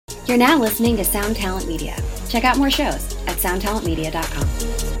You're now listening to Sound Talent Media. Check out more shows at soundtalentmedia.com.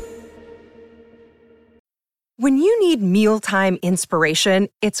 When you need mealtime inspiration,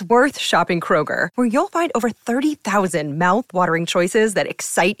 it's worth shopping Kroger, where you'll find over 30,000 mouth-watering choices that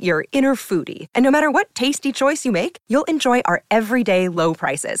excite your inner foodie. And no matter what tasty choice you make, you'll enjoy our everyday low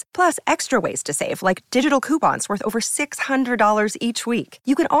prices, plus extra ways to save, like digital coupons worth over $600 each week.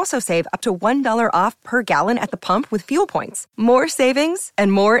 You can also save up to $1 off per gallon at the pump with fuel points. More savings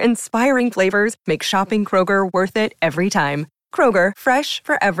and more inspiring flavors make shopping Kroger worth it every time. Kroger, fresh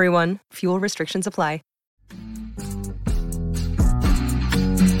for everyone. Fuel restrictions apply.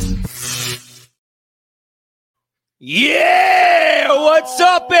 Yeah! What's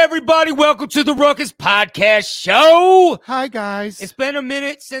up, everybody? Welcome to the Ruckus Podcast Show. Hi, guys. It's been a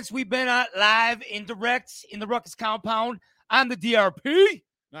minute since we've been live and direct in the Ruckus compound. I'm the DRP.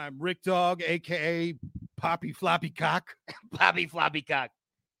 I'm Rick Dog, a.k.a. Poppy Floppy Cock. Poppy Floppy Cock.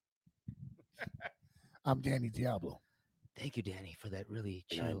 I'm Danny Diablo. Thank you, Danny, for that really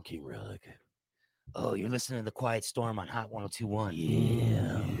chill. I'm King Relic. Oh, you're listening to The Quiet Storm on Hot 102.1.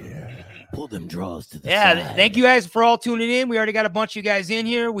 Yeah. Pull them draws to the side. Thank you guys for all tuning in. We already got a bunch of you guys in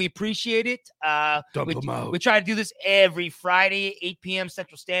here. We appreciate it. We try to do this every Friday, 8 p.m.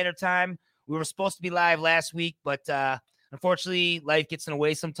 Central Standard Time. We were supposed to be live last week, but unfortunately, life gets in the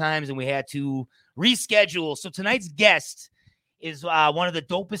way sometimes, and we had to reschedule. So tonight's guest is one of the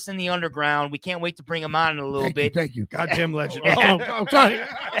dopest in the underground. We can't wait to bring him on in a little bit. Thank you. Goddamn legend. I'm sorry.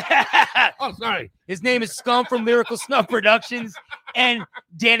 I'm sorry. His name is Scum from Lyrical Snuff Productions and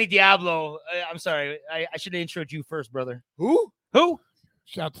Danny Diablo. I'm sorry. I should have introed you first, brother. Who?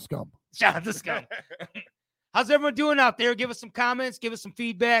 Shout out to Scum. Shout out to Scum. How's everyone doing out there? Give us some comments. Give us some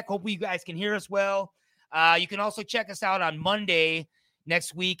feedback. Hopefully you guys can hear us well. You can also check us out on Monday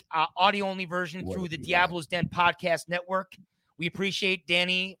next week, audio-only version through the Diablo's Den Podcast Network. We appreciate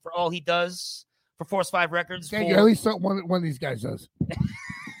Danny for all he does for Force 5 Records. Thank you. At least one of these guys does.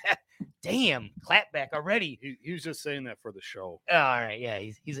 Damn, clapback already. He was just saying that for the show. Oh, all right, yeah,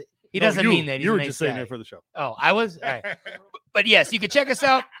 he doesn't mean that. He's you were a nice just saying guy. that for the show. Oh, I was? All right. But yes, you can check us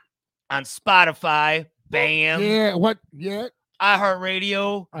out on Spotify, Bam. Yeah, what? Yeah.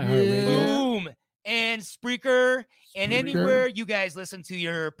 iHeartRadio, Boom, and Spreaker, and Spreaker. anywhere you guys listen to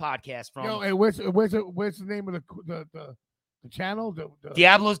your podcast from. Yo, hey, where's the name of the channel? The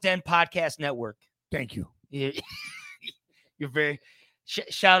Diablo's Den Podcast Network. Thank you. You're very...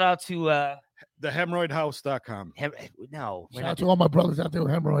 shout out to... thehemorrhoidhouse.com. No. Shout out to all my brothers out there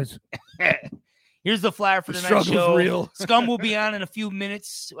with hemorrhoids. Here's the flyer for tonight's show. Real. Scum will be on in a few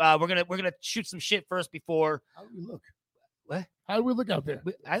minutes. We're gonna shoot some shit first before. How do we look? What? How do we look out there?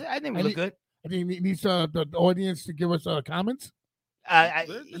 I think we look good. I think it needs the audience to give us comments.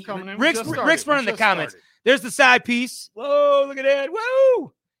 Rick's running the comments. There's the side piece. Whoa, look at that.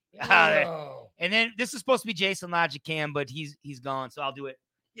 Whoa. And then this is supposed to be Jason Logic Cam, but he's gone, so I'll do it.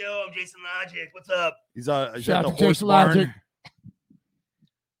 Yo, I'm Jason Logic. What's up? He's at the Shout out to horse Jason barn. Logic.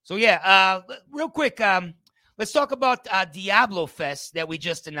 So yeah, real quick, let's talk about Diablo Fest that we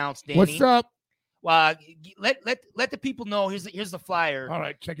just announced, Danny. What's up? Let the people know. Here's the flyer. All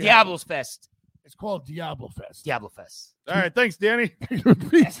right, check it Diablo's Fest. It's called Diablo Fest. Diablo Fest. All right, thanks, Danny.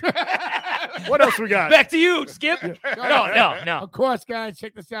 What else we got? Back to you, Skip. No. Of course, guys,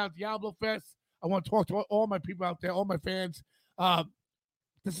 check this out. Diablo Fest. I want to talk to all my people out there, all my fans.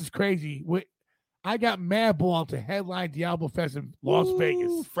 This is crazy. I got Madball to headline Diablo Fest in Las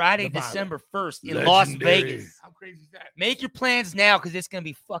Vegas. Friday, Nevada. December 1st in Legendary. Las Vegas. How crazy is that? Make your plans now because it's gonna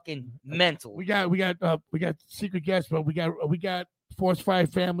be fucking mental. We got secret guests, but we got Force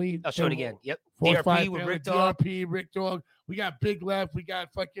 5 family. I'll show it again. Yep. Force DRP 5 with family, Rick Dog. DRP, Rick Dog. We got Big Left. We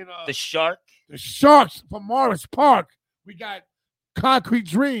got fucking The Shark. the Sharks from Morris Park. We got Concrete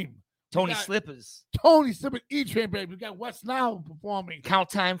Dream. Tony Slippers. Tony Slippers, E-Train, baby. We got West Nile performing. Count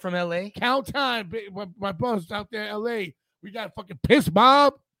Time from LA. Count Time. My brothers out there in LA. We got fucking Piss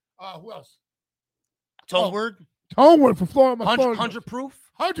Bob. Who else? Tone Word. Tone Word from Florida. 100 Proof.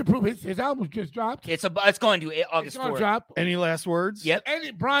 100 Proof. His album just dropped. It's going to August 4th. Drop. Any last words? Yep.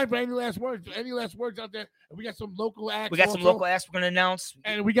 Brian, any last words? Any last words out there? We got some local acts. We got some local acts we're going to announce.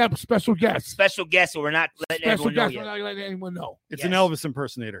 And we got special guests. Special guests, so we're not letting everyone know yet. We're not letting anyone know. It's an Elvis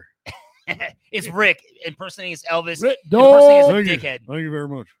impersonator. It's Rick impersonating Elvis. Rick, impersonating a dickhead. Thank you very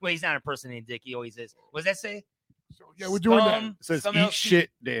much. Well, he's not impersonating Dick. He always is. What does that say? So, yeah, we're doing that. It says Scum eat LC. shit,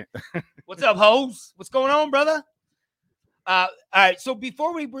 Dan. What's up, hoes? What's going on, brother? All right. So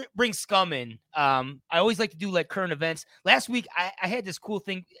before we bring Scum in, I always like to do like current events. Last week, I had this cool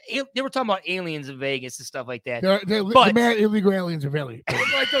thing. They were talking about aliens in Vegas and stuff like that. The mad illegal aliens are really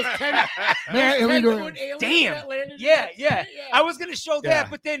like those 10 illegal aliens. Damn. Yeah. I was gonna show that,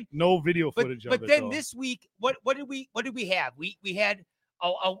 but then no video footage. But then this week, what did we have? We had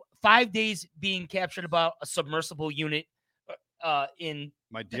 5 days being captured about a submersible unit in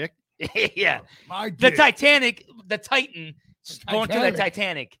my dick. Yeah, the Titanic, the Titan, going to the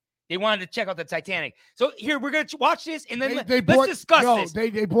Titanic. They wanted to check out the Titanic. So here we're gonna watch this, and then let's discuss this.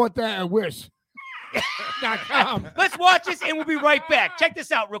 They bought that at Wish. Let's watch this, and we'll be right back. Check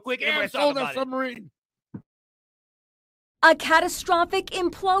this out real quick. And we're sold talk a about submarine. A catastrophic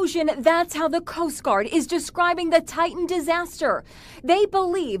implosion. That's how the Coast Guard is describing the Titan disaster. They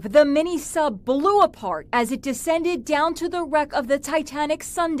believe the mini-sub blew apart as it descended down to the wreck of the Titanic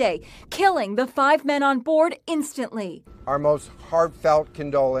Sunday, killing the 5 men on board instantly. Our most heartfelt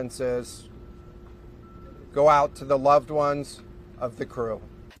condolences go out to the loved ones of the crew.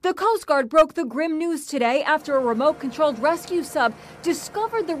 The Coast Guard broke the grim news today after a remote-controlled rescue sub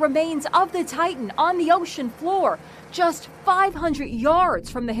discovered the remains of the Titan on the ocean floor, just 500 yards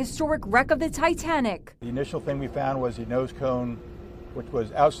from the historic wreck of the Titanic. The initial thing we found was the nose cone, which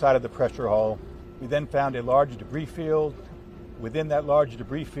was outside of the pressure hull. We then found a large debris field. Within that large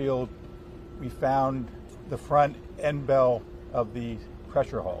debris field, we found the front end bell of the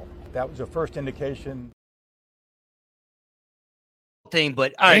pressure hull. That was the first indication. Thing,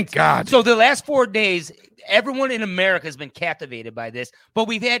 but thank God. So the last 4 days, everyone in America has been captivated by this, but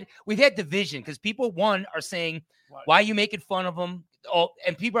we've had division because people are saying, why are you making fun of them? Oh,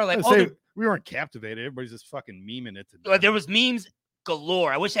 and people are like, we weren't captivated. Everybody's just fucking memeing it. There was memes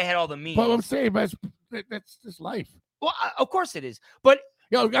galore. I wish I had all the memes. But I'm saying, that's just life. Well, of course it is, but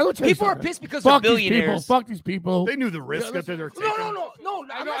people are pissed because they're billionaires. Fuck these people. They knew the risk that they're taking. No.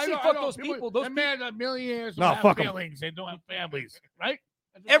 I'm not saying fuck those people. Those men are millionaires. No, fuck them. They don't have families, right?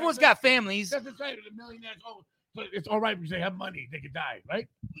 Everyone's got families. That's the same. The millionaires. But it's all right because they have money. They can die, right?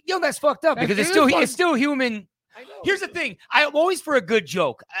 That's fucked up because it's still human. Here's the thing. I'm always for a good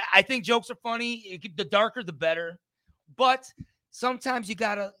joke. I think jokes are funny. The darker, the better. But sometimes you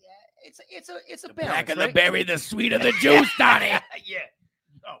gotta. It's a balance. Back of the berry, the sweet of the juice, Donnie. Yeah.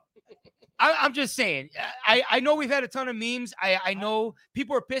 I'm just saying. I know we've had a ton of memes. I know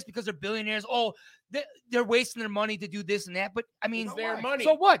people are pissed because they're billionaires. Oh, they're wasting their money to do this and that. But I mean, it's their money.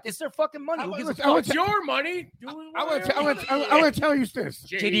 So what? It's their fucking money. It's your money. I want to tell you this.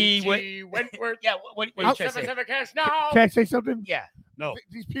 JD Wentworth. Yeah. What you trying to say? Cash now. Can I say something? Yeah. No.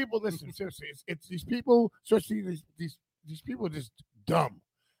 These people. Listen, seriously. It's these people. Especially these people are just dumb.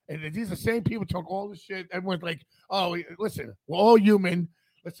 And these are the same people talk all this shit. Everyone's like, oh, listen, we're all human.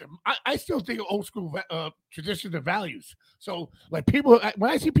 Listen, I still think of old school traditions and values. So, like, people, when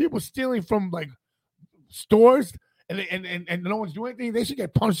I see people stealing from, like, stores and no one's doing anything, they should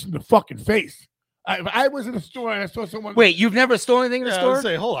get punched in the fucking face. If I was in a store and I saw someone. Wait, you've never stolen anything in a store?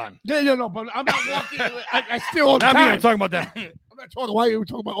 Say, hold on. No, but I'm not walking. I steal all the time. I'm talking about that. I'm not talking. Why are you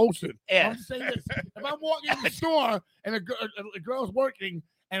talking about ocean? Yeah. I'm just saying this. If I'm walking in the store and a girl's working,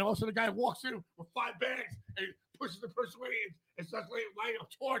 and also the guy walks in with 5 bags and pushes the person away and starts lighting a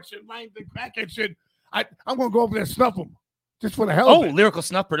torch and lighting the crack and shit, I'm going to go over there and snuff him. Just for the hell of it. Lyrical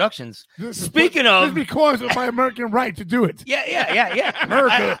Snuff Productions. Speaking of. Just because of my American right to do it. Yeah.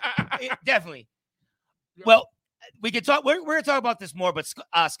 America. Definitely. Well, we can talk. We're going to talk about this more, but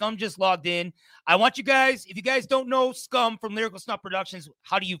Scum just logged in. I want you guys, if you guys don't know Scum from Lyrical Snuff Productions,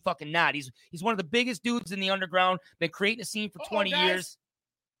 how do you fucking not? He's one of the biggest dudes in the underground, been creating a scene for 20 years.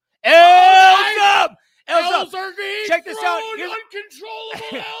 Ells up! Check this out.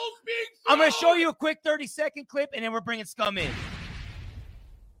 Uncontrollable L's being I'm going to show you a quick 30-second clip, and then we're bringing Scum in.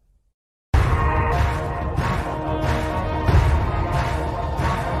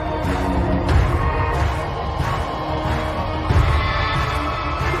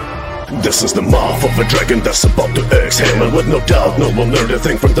 This is the mouth of a dragon that's about to exhale, and with no doubt no one learned a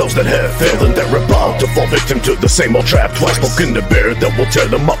thing from those that have failed, and they're about to fall victim to the same old trap twice. Spoken the bear that will tear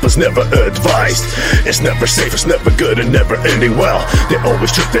them up is never advised. It's never safe, it's never good, and never ending well. They always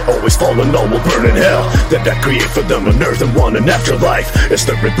trip, they always fall, and all will burn in hell. That I create for them on earth and one in afterlife. It's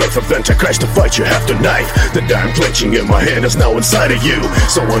the rebirth of Antichrist. To fight you have to knife. The dime clenching in my hand is now inside of you.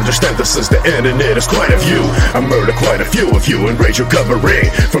 So understand this is the end, and it is quite a view. I murder quite a few of you and raise your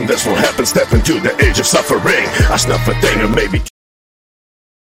covering. From this will happen, step into the age of suffering. I snuff a thing or maybe.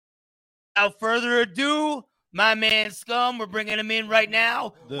 Without further ado, my man Scum, we're bringing him in right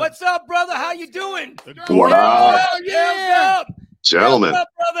now. What's up, brother? How you doing? What up? Yeah. Gentlemen. What's up,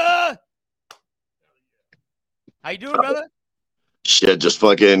 brother? How you doing, brother? Shit, just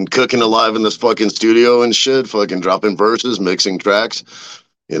fucking cooking alive in this fucking studio and shit. Fucking dropping verses, mixing tracks.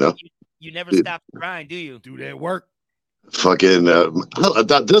 You know. You never stop the grind, do you? Do that work. Fucking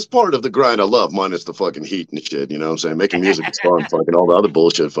this part of the grind I love, minus the fucking heat and shit. You know what I'm saying? Making music is fun. Fucking all the other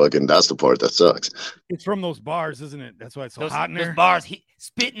bullshit. Fucking that's the part that sucks. It's from those bars, isn't it? That's why it's so hot in there. Those bars,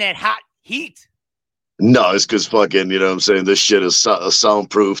 spitting that hot heat. No, it's because fucking, you know what I'm saying? This shit is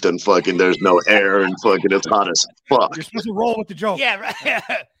soundproofed and fucking there's no air and fucking it's hot as fuck. You're supposed to roll with the joke. Yeah, right.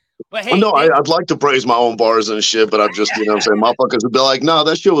 But hey, no, I'd like to praise my own bars and shit, but I'm just, you know what I'm saying? Motherfuckers would be like, no,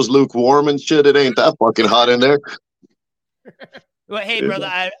 that shit was lukewarm and shit. It ain't that fucking hot in there. Well, hey, brother,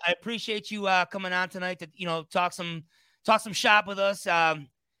 I appreciate you coming on tonight to, you know, talk some shop with us.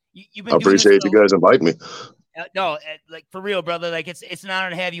 You've been. I appreciate you guys inviting me. No, like for real, brother. Like it's an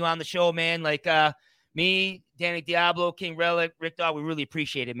honor to have you on the show, man. Like me, Danny Diablo, King Relic, Rick Dog, we really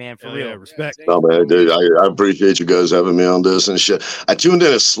appreciate it, man. For real, yeah, respect. No, man, dude, I appreciate you guys having me on this and shit. I tuned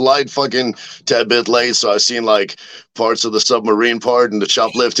in a slight fucking tad bit late, so I seen like parts of the submarine part and the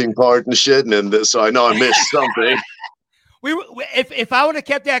shoplifting part and shit, and so I know I missed something. If I would have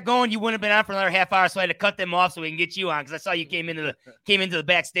kept that going, you wouldn't have been on for another half hour. So I had to cut them off so we can get you on because I saw you came into the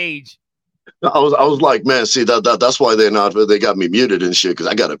backstage. I was like, man, see that's why they got me muted and shit because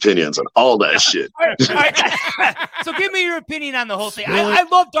I got opinions on all that shit. All right. So give me your opinion on the whole thing. I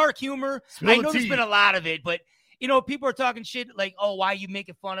love dark humor. I know there's been a lot of it, but you know, people are talking shit like, oh, why are you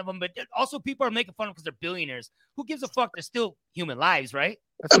making fun of them? But also people are making fun of them because they're billionaires. Who gives a fuck? They're still human lives, right?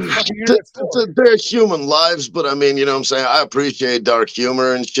 They're human lives, but I mean, you know what I'm saying? I appreciate dark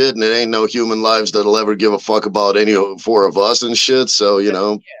humor and shit, and it ain't no human lives that'll ever give a fuck about any four of us and shit. So, you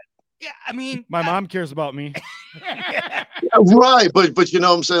know. Yeah, I mean, my mom cares about me. Right, but you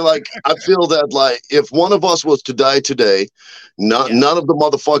know what I'm saying? Like, I feel that, like, if one of us was to die today, none of the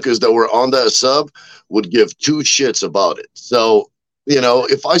motherfuckers that were on that sub would give two shits about it. So, you know,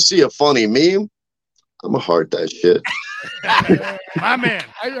 if I see a funny meme, I'm going to heart that shit. My man.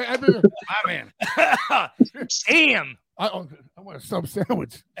 My man. Damn. I want a sub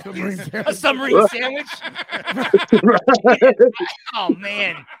sandwich. A submarine sandwich? Oh,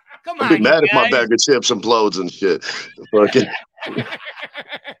 man. Come on, I'd be mad if my bag of chips implodes and shit. Fucking.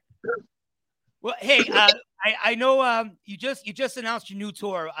 Well, hey, I know you just announced your new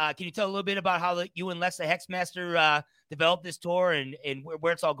tour. Can you tell a little bit about how you and Les the Hexmaster developed this tour and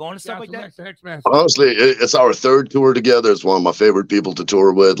where it's all going and stuff like that? Honestly, it's our third tour together. It's one of my favorite people to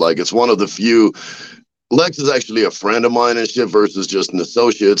tour with. Like, it's one of the few. Lex is actually a friend of mine and shit versus just an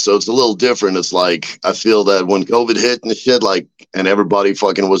associate, so it's a little different. It's like, I feel that when COVID hit and shit, like, and everybody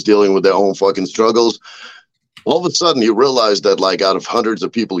fucking was dealing with their own fucking struggles, all of a sudden you realize that, like, out of hundreds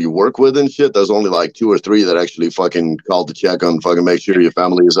of people you work with and shit, there's only like 2 or 3 that actually fucking called to check on fucking make sure your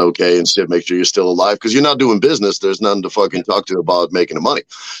family is okay and shit, make sure you're still alive, because you're not doing business. There's nothing to fucking talk to about making the money.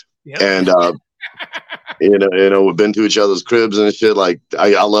 Yep. And you know, we've been to each other's cribs and shit. Like,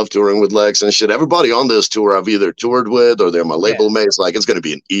 I love touring with Lex and shit. Everybody on this tour I've either toured with or they're my label mates. Like, it's going to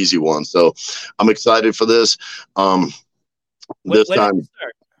be an easy one. So I'm excited for this. This time.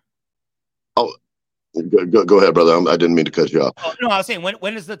 Oh, go ahead, brother. I didn't mean to cut you off. Oh, no, I was saying,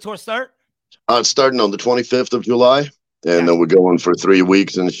 when does the tour start? It's starting on the 25th of July. And then we're going for 3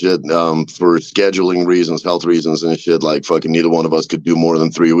 weeks and shit, for scheduling reasons, health reasons and shit. Like, fucking neither one of us could do more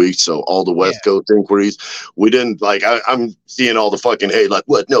than 3 weeks. So all the West Coast inquiries, we didn't, like, I'm seeing all the fucking, hey, like,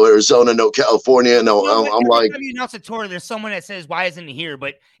 what? No Arizona, no California. No, I'm like. Every time you announce a tour, there's someone that says, why isn't it here?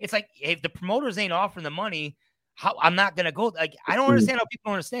 But it's like, if the promoters ain't offering the money, how I'm not going to go. Like, I don't understand how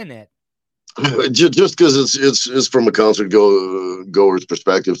people don't understand that. Just because it's from a concert goer's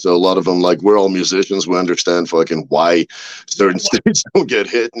perspective. So a lot of them, like, we're all musicians, we understand fucking why certain states don't get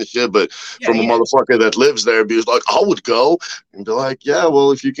hit and shit, but from a motherfucker that lives there, be like, I would go and be like, yeah,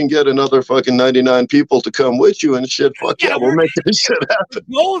 well, if you can get another fucking 99 people to come with you and shit, fuck yeah, we'll make this shit happen.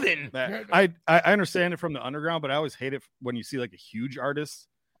 Golden. I understand it from the underground, but I always hate it when you see like a huge artist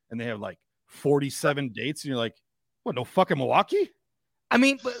and they have like 47 dates and you're like, what, no fucking Milwaukee? I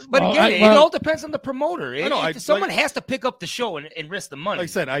mean, but again, it all depends on the promoter. Someone has to pick up the show and risk the money. Like I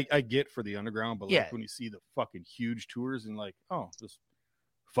said, I get for the underground, but like when you see the fucking huge tours and like, oh, just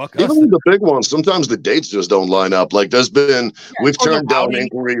fuck us. Even the big ones, sometimes the dates just don't line up. Like, there's been, we've turned down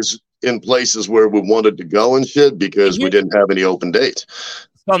inquiries in places where we wanted to go and shit because we didn't have any open dates.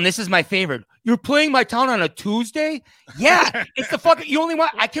 This is my favorite. You're playing my town on a Tuesday? Yeah, it's the fucking. You only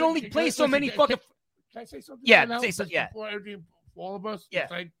want. I can only play so many fucking. Can I say something? Yeah, say something. Yeah. For all of us,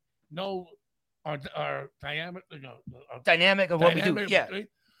 I know our dynamic, dynamic of what we do. Yeah,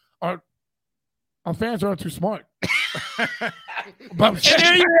 our fans aren't too smart. I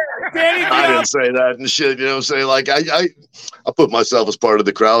didn't say that and shit. You know what I'm saying? Like I put myself as part of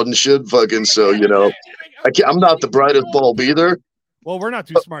the crowd and shit. Fucking so you know, I'm not the brightest bulb either. Well, we're not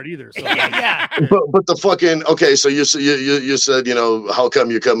too smart either. So But the fucking okay. So you said, you know, how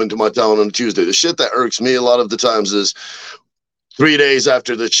come you come into my town on a Tuesday? The shit that irks me a lot of the times is 3 days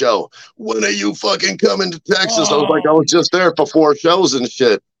after the show. When are you fucking coming to Texas? I was like, I was just there for 4 shows and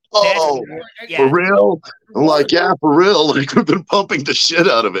shit. Oh, for real? I'm like, yeah, for real. Like we've been pumping the shit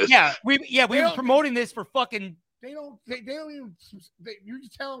out of it. Yeah, we've been promoting this for fucking. They don't even. You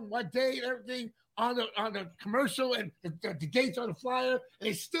just tell them what day and everything on the commercial and the dates on the flyer, and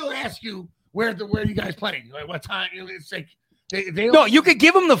they still ask you where you guys playing, like what time. It's like no, you could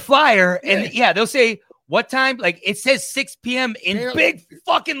give them the flyer, and they'll say what time. Like it says 6 p.m. in big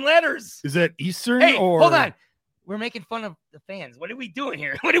fucking letters. Is that Eastern? Hey, or hold on. We're making fun of the fans. What are we doing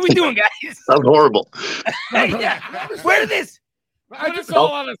here? What are we doing, guys? That's horrible. Where did this? I just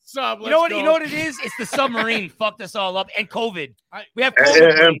all on a sub. You know what it is? It's the submarine fucked us all up, and COVID. We have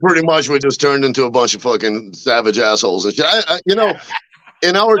COVID. And pretty much we just turned into a bunch of fucking savage assholes and shit. You know,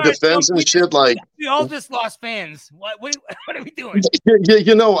 in our defense and shit, like we all just lost fans. What are we doing?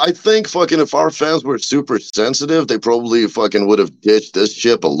 You know, I think fucking if our fans were super sensitive, they probably fucking would have ditched this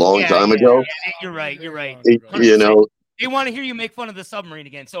ship a long time ago. Yeah, you're right. You know, they want to hear you make fun of the submarine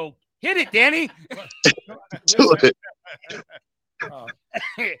again. So hit it, Danny. Do it.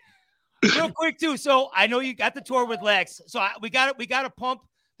 Real quick too. So I know you got the tour with Lex. So we got to pump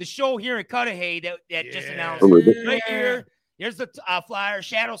the show here in Cudahy that just announced right here. Here's the flyer,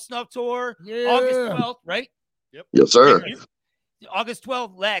 Shadow Snuff Tour, August 12th, right? Yep. Yes, sir. August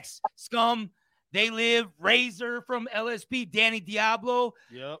 12th, Lex, Scum, They Live, Razor from LSP, Danny Diablo,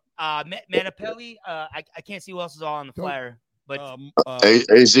 Manapelli. I can't see who else is all on the flyer. But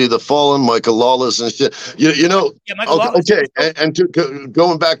AZ the Fallen, Michael Lawless and shit. You know, okay. And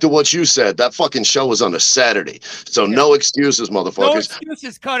going back to what you said, that fucking show was on a Saturday, so no excuses, motherfuckers. No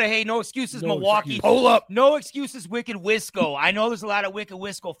excuses, Cudahy. No excuses, Milwaukee. Hold up. No excuses, Wicked Wisco. I know there's a lot of Wicked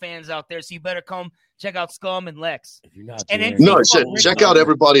Wisco fans out there, so you better come check out Scum and Lex. If you're not check out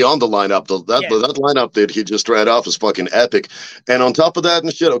everybody on the lineup. That lineup that he just read off is fucking epic. And on top of that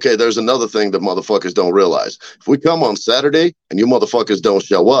and shit, okay, there's another thing that motherfuckers don't realize. If we come on Saturday and you motherfuckers don't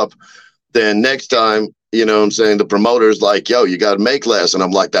show up, then next time, you know what I'm saying, the promoter's like, yo, you got to make less. And I'm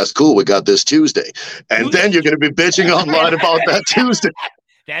like, that's cool. We got this Tuesday. And then you're going to be bitching online about that Tuesday.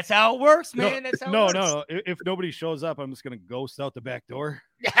 That's how it works, man. That's how it works. No. If nobody shows up, I'm just going to ghost out the back door.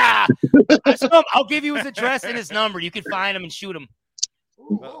 Yeah. I'll give you his address and his number. You can find him and shoot him.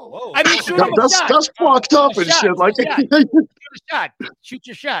 Whoa. I mean, shoot him a shot. That's fucked up and shit. Like, Shoot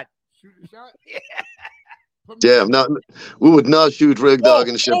your shot. Yeah. Damn, we would not shoot Rig Dog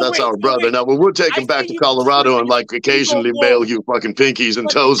and shit. That's our brother. Now we would take him back to Colorado and like occasionally mail you fucking pinkies and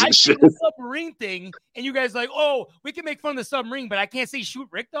toes and shit. The submarine thing, and you guys like, oh, we can make fun of the submarine, but I can't say shoot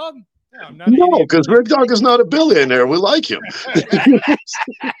Rig Dog. No, because Rig Dog is not a billionaire. We like him. If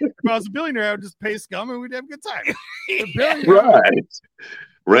I was a billionaire, I would just pay Scum and we'd have a good time. Right.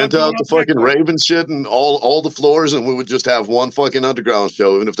 Rent out the fucking Raven shit and all the floors, and we would just have one fucking underground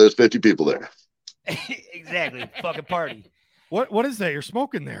show, even if there's 50 people there. Exactly. Fucking party. What is that you're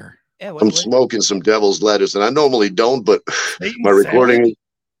smoking there? Yeah, I'm smoking some devil's lettuce, and I normally don't, but my recording.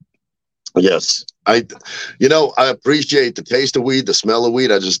 Yes, I appreciate the taste of weed, the smell of weed.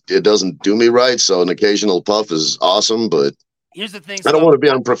 It doesn't do me right. So an occasional puff is awesome, but here's the thing. I don't want to be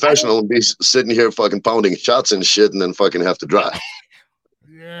unprofessional and be sitting here fucking pounding shots and shit, and then fucking have to drive.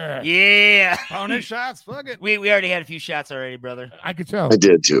 Yeah. Pounding shots. Fuck it. We already had a few shots already, brother. I could tell. I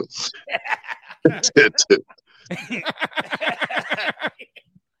did too.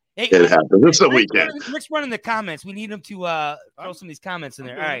 Hey, it happened. It's the weekend. Rick's running the comments. We need him to throw some of these comments in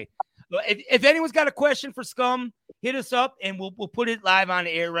there. All right. Well, if anyone's got a question for Scum, hit us up and we'll put it live on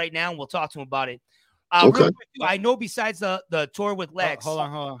the air right now and we'll talk to him about it. Okay. Real quick, I know besides the tour with Lex. Hold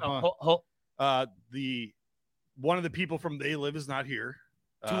on. One of the people from They Live is not here.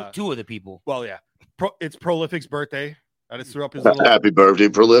 Two of the people. Well, yeah. It's Prolific's birthday. I just threw up his happy birthday,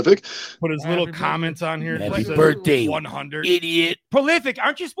 Prolific. Put his little comments on here. Happy birthday, 100. Idiot. Prolific,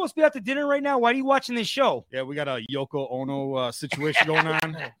 aren't you supposed to be out to dinner right now? Why are you watching this show? Yeah, we got a Yoko Ono situation going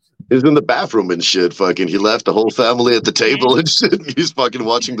on. He's in the bathroom and shit. Fucking, he left the whole family at the table and shit. He's fucking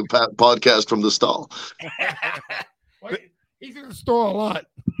watching the podcast from the stall. He's in the store a lot.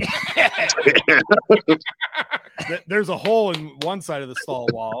 There's a hole in one side of the stall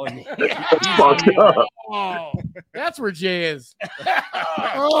wall. And that's where Jay is.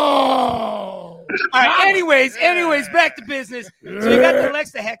 Oh, right. Anyways, back to business. So you got the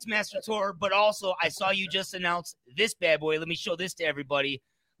Alexa Hexmaster tour, but also I saw you just announce this bad boy. Let me show this to everybody.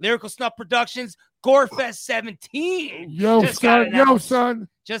 Lyrical Snuff Productions, Gorefest 17. Yo, son.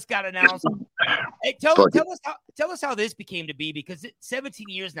 Just got announced. Hey, tell us how this became to be, because 17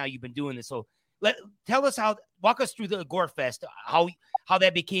 years now you've been doing this. So walk us through the Gorefest, how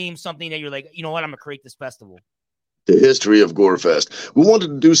that became something that you're like, you know what, I'm gonna create this festival. The history of Gorefest. We wanted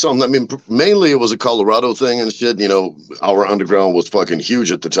to do something. I mean, mainly it was a Colorado thing and shit. You know, our underground was fucking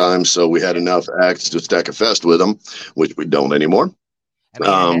huge at the time, so we had enough acts to stack a fest with them, which we don't anymore.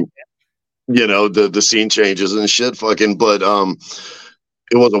 You know, the scene changes and shit, fucking. But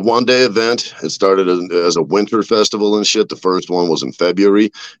it was a one-day event. It started as a winter festival and shit. The first one was in February.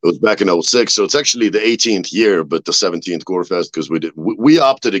 It was back in 2006, so it's actually the 18th year, but the 17th Gorefest, because we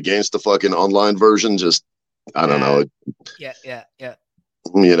opted against the fucking online version. Just I don't know. Yeah.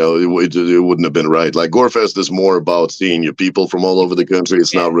 You know, it wouldn't have been right. Like, Gorefest is more about seeing your people from all over the country.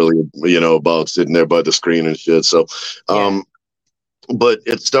 It's not really, you know, about sitting there by the screen and shit. So, but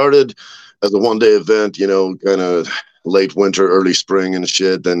it started as a one-day event, you know, kind of late winter, early spring and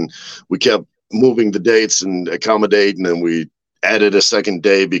shit. Then we kept moving the dates and accommodating, and we added a second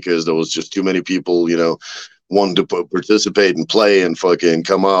day because there was just too many people, you know, wanting to participate and play and fucking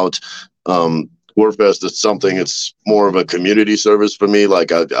come out. Gorefest is something, it's more of a community service for me.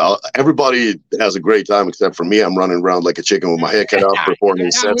 Like, everybody has a great time except for me. I'm running around like a chicken with my head cut off,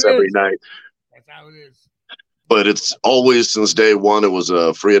 performing sets every night. That's how it is. But it's always, since day one, it was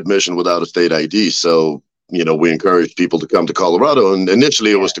a free admission without a state ID. So, you know, we encourage people to come to Colorado. And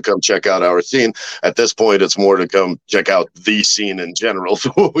initially it was to come check out our scene. At this point, it's more to come check out the scene in general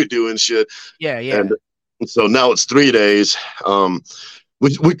for what we do and shit. Yeah. And so now it's 3 days.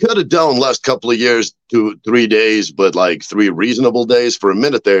 We cut it down last couple of years to 3 days, but like 3 reasonable days. For a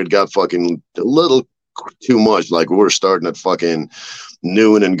minute there, it got fucking a little too much. Like, we were starting at fucking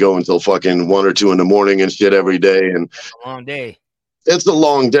noon and going till fucking 1 or 2 in the morning and shit every day. And a long day. It's a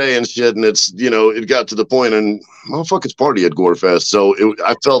long day and shit. And it's, you know, it got to the point, and motherfuckers party at Gorefest. So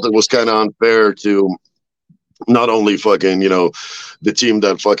I felt it was kind of unfair to not only fucking, you know, the team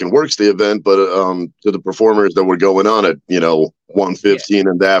that fucking works the event, but to the performers that were going on at, you know,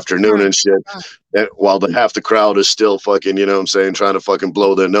 1:15 in the afternoon and shit, and while half the crowd is still fucking, you know what I'm saying, trying to fucking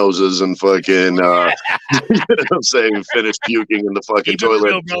blow their noses and fucking, you know what I'm saying, finish puking in the fucking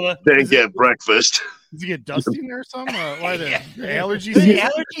toilet. They get breakfast. Did you get dusty in there or something? Why the allergy season? season?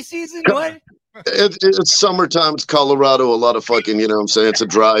 Allergy season? What? It's summertime. It's Colorado. A lot of fucking, you know what I'm saying? It's a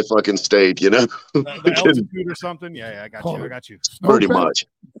dry fucking state, you know? The altitude or something? Yeah, I got you. Pretty much.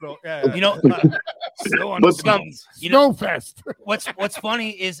 So, yeah. You know, Snowfest. What's funny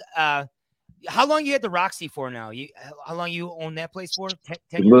is how long you had the Roxy for now? How long you own that place for?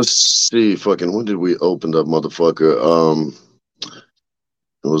 10 years? Let's see, fucking, when did we open that motherfucker?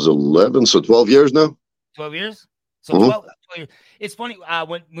 It was 11, so 12 years now. 12 years? So 12 years. It's funny,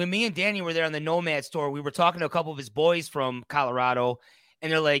 when me and Danny were there on the Nomad store, we were talking to a couple of his boys from Colorado,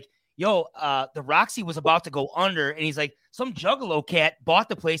 and they're like, yo, the Roxy was about to go under, and he's like, some Juggalo cat bought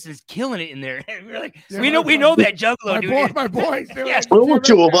the place and is killing it in there. And we're like, we know that Juggalo dude. My boys. Yeah. Well, it was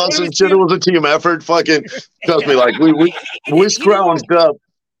 2 of us and shit. It was a team effort. Fucking, trust me, like, we scrounged up.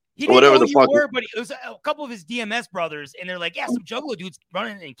 He didn't whatever know the fuck you were, but it was a couple of his DMS brothers, and they're like, yeah, some Juggalo dudes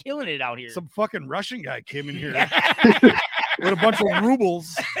running and killing it out here. Some fucking Russian guy came in here with a bunch of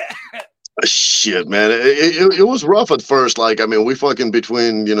rubles. Shit, man. It was rough at first. Like, I mean, we fucking,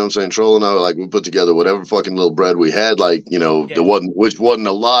 between, you know what I'm saying, Troll and I, like, we put together whatever fucking little bread we had, like, you know, which wasn't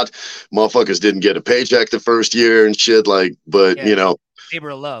a lot. Motherfuckers didn't get a paycheck the first year and shit, like, but, you know.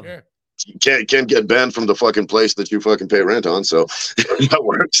 Labor of love. Yeah. Can't get banned from the fucking place that you fucking pay rent on, so that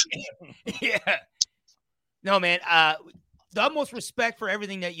works. Yeah. No, man. The utmost respect for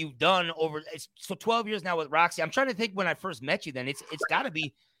everything that you've done over. So 12 years now with Roxy. I'm trying to think when I first met you. Then it's got to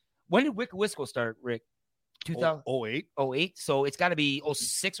be. When did Wicked Wisco start, Rick? 2008. 08. So it's got to be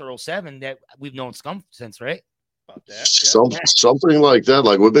 06 or 07 that we've known Scum since, right? About that, something like that.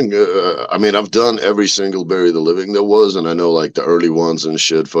 Like, we've been I mean, I've done every single Bury the Living there was, and I know, like, the early ones and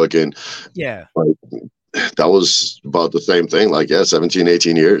shit, fucking, like, that was about the same thing. Like, 17,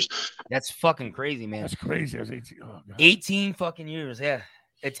 18 years. That's fucking crazy, man. That's crazy. I was 18. Oh, God. 18 fucking years. Yeah.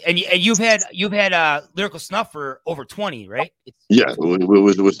 And you've had Lyrical Snuff for over 20, right?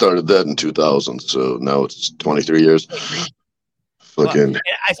 We started that in 2000, so now it's 23 years. Fucking.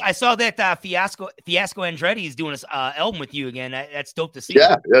 I saw that Fiasco Andretti is doing this album with you again. That's dope to see.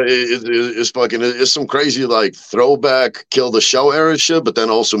 Yeah, it's fucking. It's some crazy like throwback Kill the Show era shit, but then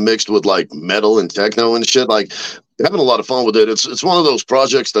also mixed with like metal and techno and shit. Like having a lot of fun with it. It's one of those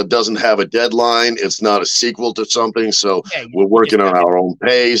projects that doesn't have a deadline. It's not a sequel to something, so we're working on our own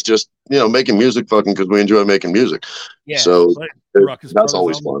pace. Just making music, fucking, because we enjoy making music. Yeah, so that's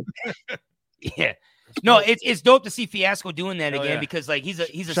always fun. Yeah. No, it's dope to see Fiasco doing that again because like he's a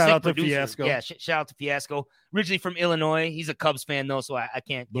shout sick out producer. To Fiasco. Yeah, shout out to Fiasco. Originally from Illinois, he's a Cubs fan though, so I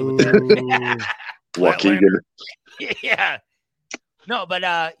can't get with that. Waukegan. Yeah. No, but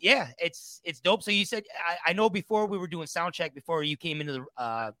it's dope. So you said I know before we were doing sound check before you came into the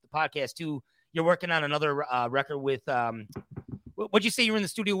podcast too. You're working on another record with what'd you say you're in the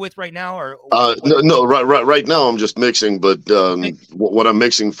studio with right now? Or no, right now I'm just mixing, but what I'm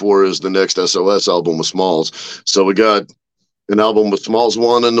mixing for is the next SOS album with Smalls. So we got an album with Smalls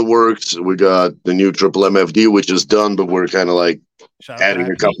 1 in the works. We got the new Triple MFD, which is done, but we're kind of like adding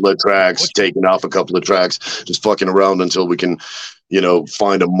a couple of tracks, taking off a couple of tracks, just fucking around until we can,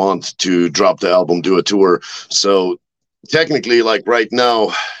 find a month to drop the album, do a tour. So technically, like right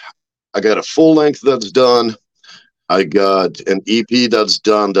now, I got a full length that's done. I got an EP that's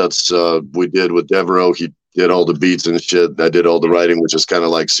done. That's we did with Devereaux. He did all the beats and shit. I did all the writing, which is kind of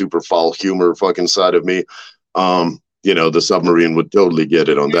like super foul humor fucking side of me. The Submarine would totally get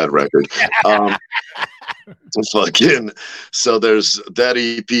it on that record. So there's that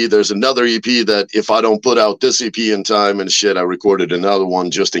EP. There's another EP that if I don't put out this EP in time and shit, I recorded another one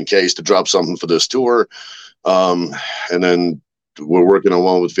just in case to drop something for this tour. And then we're working on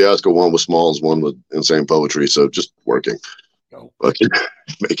one with Fiasco, one with Smalls, one with Insane Poetry. So just working,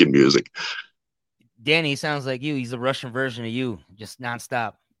 making music. Danny sounds like you. He's a Russian version of you, just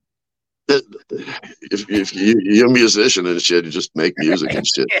nonstop. If you're a musician and shit, you just make music and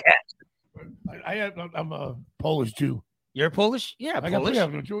shit. I'm a Polish Jew. You're Polish? Yeah, Polish.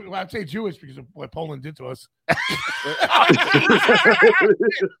 I'd say Jewish because of what Poland did to us.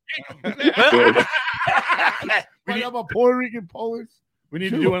 I'm a Puerto Rican Polish. We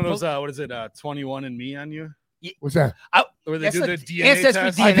need to do one of those. 21 and Me on you? What's that? Where they do the DNA ancestry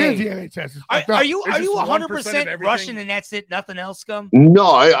test? I did DNA test. Are you 100% Russian and that's it? Nothing else, Scum?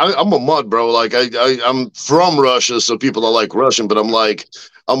 No, I'm a mutt, bro. Like I'm from Russia, so people are like Russian, but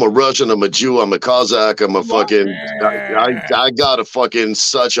I'm a Russian, I'm a Jew, I'm a Kazakh, I'm a fucking I got a fucking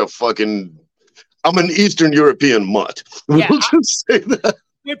I'm an Eastern European mutt. Yeah, we'll just say that.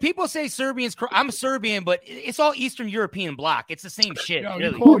 When people say Serbians, I'm Serbian, but it's all Eastern European bloc. It's the same shit,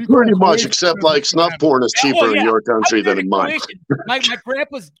 really. Pretty much, except like snuff porn is cheaper in your country than in mine. My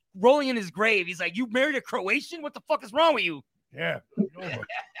grandpa's rolling in his grave. He's like, "You married a Croatian? What the fuck is wrong with you?" Yeah.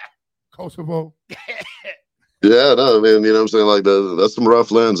 Kosovo. Yeah, no, I mean, what I'm saying? Like, that's some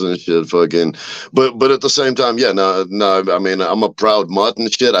rough lens and shit, fucking. But at the same time, no, I mean, I'm a proud mutt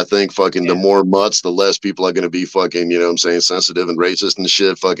and shit. I think fucking the more mutts, the less people are going to be fucking, sensitive and racist and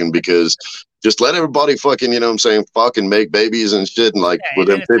shit, fucking, because just let everybody fucking, fucking make babies and shit. And like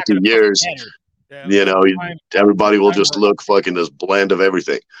within 50 years, everybody will just look fucking as bland of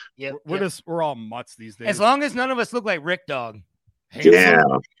everything. Yeah, we're all mutts these days. As long as none of us look like Rick Dog. Yeah.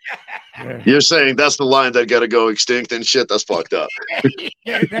 You're saying that's the line that got to go extinct and shit? That's fucked up.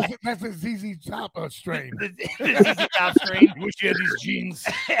 Yeah, that's a ZZ Top strain. The ZZ Top strain. Wish you had these jeans.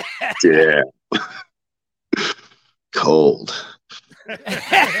 Yeah. Cold.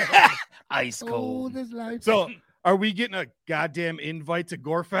 Ice cold. So, are we getting a goddamn invite to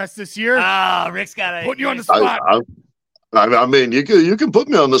Gorefest this year? Rick's got put you on the spot. I mean, you can put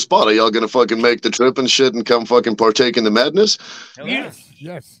me on the spot. Are y'all gonna fucking make the trip and shit and come fucking partake in the madness?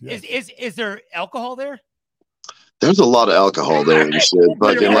 Yes. Is there alcohol there? There's a lot of alcohol there and shit.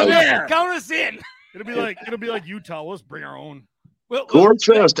 Fucking count us in. It'll be like Utah. Let's bring our own.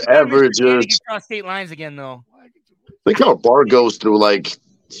 Gorefest averages across state lines again, though. I think our bar goes through like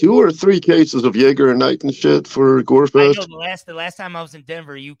 2 or 3 cases of Jaeger a night and shit for Gorefest. I know the last time I was in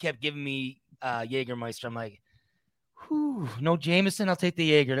Denver, you kept giving me Jägermeister. I'm like, no Jameson, I'll take the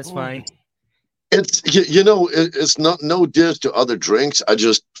Jaeger. That's fine. It's it's not no diss to other drinks. I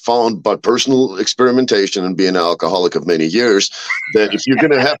just found by personal experimentation and being an alcoholic of many years that if you're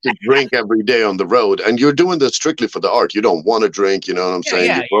gonna have to drink every day on the road and you're doing this strictly for the art, you don't want to drink. You know what I'm saying?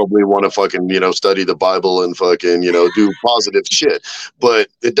 Yeah. You probably want to fucking study the Bible and fucking do positive shit, but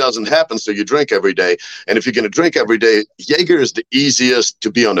it doesn't happen. So you drink every day, and if you're gonna drink every day, Jaeger is the easiest to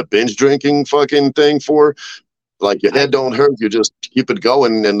be on a binge drinking fucking thing for. Like your head don't hurt, you just keep it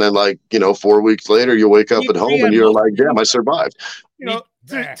going, and then 4 weeks later you wake up at home and you're like, damn, I survived.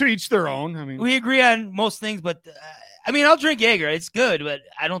 To each their own. I mean, we agree on most things, but I mean, I'll drink Jaeger. It's good, but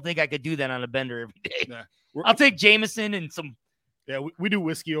I don't think I could do that on a bender every day. Nah, I'll take Jameson and some. Yeah, we do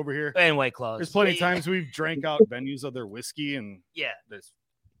whiskey over here. And White Claws. There's plenty of times we've drank out venues of their whiskey, and this.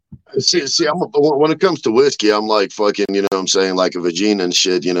 See, when it comes to whiskey, I'm like fucking, you know what I'm saying, like a vagina and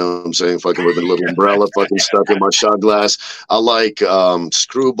shit, you know what I'm saying, fucking with a little umbrella fucking stuck in my shot glass. I like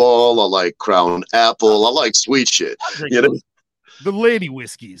Screwball, I like Crown Apple, I like sweet shit. You know? The lady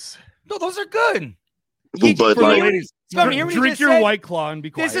whiskeys. No, those are good. But like, ladies, drink your White Claw and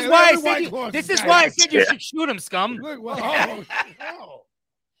be quiet. This is why I said you should shoot him, scum. Look, what's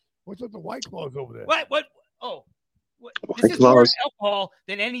up the White Claws over there? What? Oh. This is more alcohol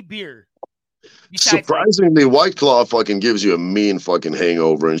than any beer. Surprisingly, White Claw fucking gives you a mean fucking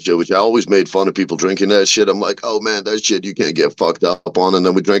hangover and shit, which I always made fun of people drinking that shit. I'm like, oh man, that shit you can't get fucked up on. And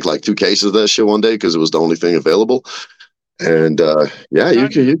then we drank like 2 cases of that shit one day because it was the only thing available. And you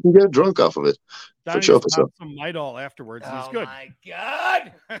can get drunk off of it. For sure. Some Midol afterwards. Oh he's good. My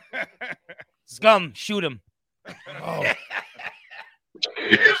God. Scum, shoot him. Oh.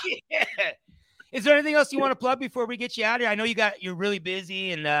 Yeah. Is there anything else you want to plug before we get you out of here? I know you're really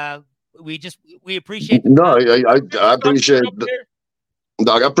busy, and we appreciate. I appreciate.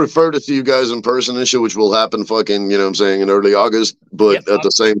 I prefer to see you guys in person and shit, which will happen fucking, you know what I'm saying, in early August. But at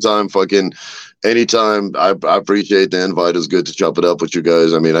the same time, fucking anytime, I appreciate the invite. It's good to chop it up with you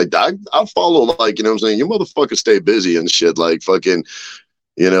guys. I mean, I follow, like, you know what I'm saying, you motherfuckers stay busy and shit, like fucking,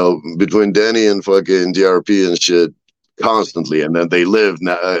 you know, between Danny and fucking DRP and shit. Constantly, and then they live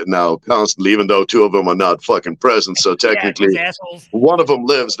now constantly, even though 2 of them are not fucking present. So technically, one of them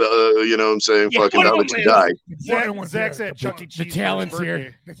lives. You know what I'm saying? Fucking now that you die. Zach said the talent's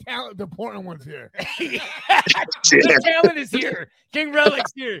here. The important one's here. The talent is here. King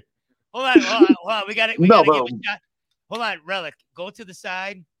Relic's here. Hold on. We got it. Hold on, Relic. Go to the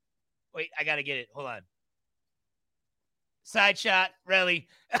side. Wait, I gotta get it. Hold on. Side shot, Relic.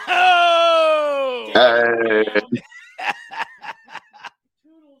 Oh.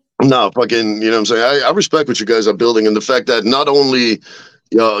 No, fucking, you know what I'm saying? I respect what you guys are building, and the fact that not only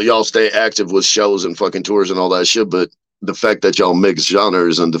y'all stay active with shows and fucking tours and all that shit, but the fact that y'all mix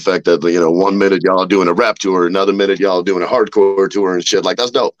genres, and the fact that, you know, 1 minute y'all doing a rap tour, another minute y'all doing a hardcore tour and shit, like,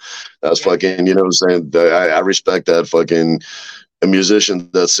 that's dope. That's fucking, you know what I'm saying? I respect that. Fucking a musician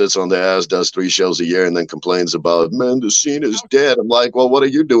that sits on their ass, does 3 shows a year, and then complains about, man, the scene is dead. I'm like, well, what are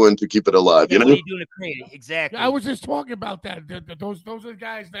you doing to keep it alive? Yeah, you know? what are you doing to create it? Exactly. I was just talking about that. Those are the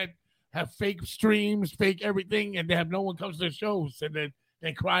guys that have fake streams, fake everything, and they have no one comes to the shows, and then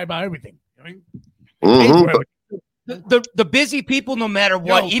they cry about everything. You know? The busy people, no matter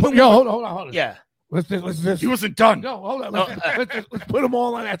what. Hold on. Yeah. Let's he wasn't done. No, hold on. Let's put them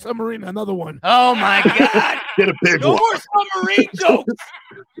all on that submarine. Another one. Oh my God! Get a big no one. more submarine jokes.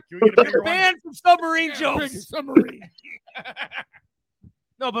 Can we get a bigger ban from submarine jokes. Submarine.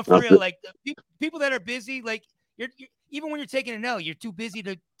 No, but for real, like people that are busy, like you're even when you're taking an L, you're too busy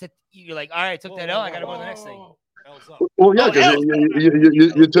to you're like, all right, I took that L, I gotta go to the next thing. Well, yeah, because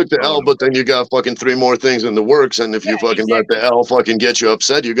you took the L, but then you got fucking 3 more things in the works, and if you fucking let the L fucking get you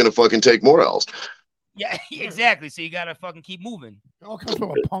upset, you're gonna fucking take more L's. Yeah, exactly. So you gotta fucking keep moving. It all comes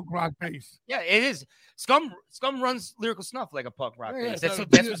from a punk rock base. Yeah, it is. Scum runs Lyrical Snuff like a punk rock base. That's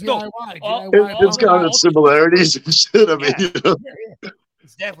what's DIY. It's got its similarities and shit. I mean, you know.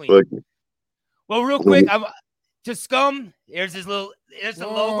 It's definitely. Well, real quick, to Scum, there's the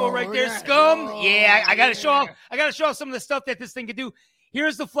logo right there. Scum. Yeah, I gotta show off some of the stuff that this thing can do.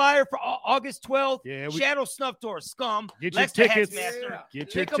 Here's the flyer for August 12th. Yeah, Shadow Snuff Tour. Scum. Get your tickets.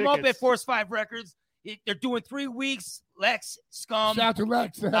 Pick them up at Force 5 Records. They're doing 3 weeks. Lex, Scum. Shout out to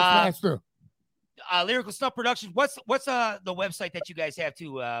Lex, the Master. Lyrical Snuff Productions. What's the website that you guys have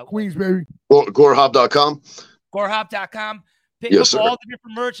to Queens, baby. Gorehop.com. Gorehop.com. Pick Yes, up sir. all the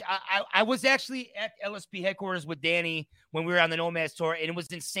different merch. I was actually at LSP headquarters with Danny when we were on the Nomads tour, and it was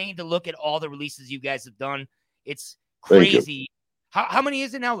insane to look at all the releases you guys have done. It's crazy. How many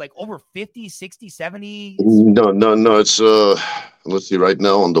is it now? Like over 50, 60, 70? No. It's let's see. Right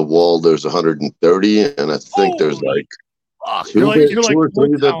now on the wall, there's 130, and I think there's like you're like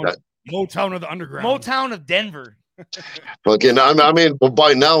Motown. Motown of the underground. Motown of Denver. Fucking, I mean, well,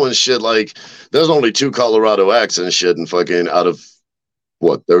 by now and shit, like, there's only 2 Colorado acts and shit, and fucking out of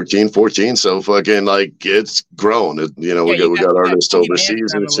what, 13, 14. So fucking, like, it's grown. We got artists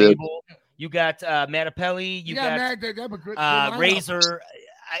overseas and shit. You got Mattapelli. You got Razor.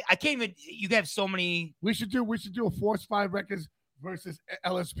 I can't even. You have so many. We should do a Force 5 Records versus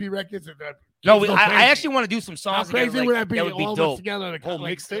LSP Records. I actually want to do some songs. How crazy would that be? That would be all dope. Together, whole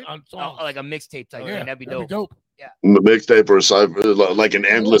mixtape, like a mixtape type thing. That'd be dope. mixtape or a cipher, like an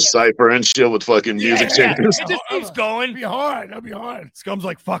endless cipher and shit with fucking music changes. It just keeps going. That'd be hard. Scum's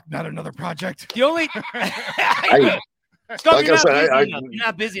like, fuck, not another project. The only Scum, you're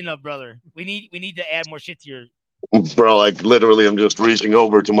not busy enough, brother. We need to add more shit to your. Bro, like literally, I'm just reaching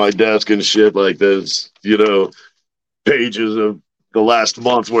over to my desk and shit. Like there's, pages of the last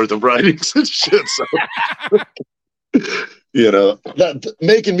month's worth of writings and shit. So. That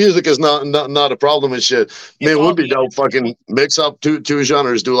making music is not a problem and shit. Man, it would be dope. Fucking mix up two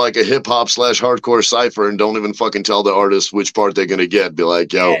genres, do like a hip hop / hardcore cipher, and don't even fucking tell the artist which part they're gonna get. Be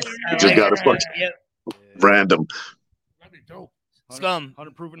like, yo, you just got to fucking random. That'd be dope. Scum,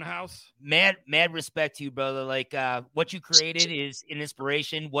 100 proof in the house. Mad respect to you, brother. Like what you created is an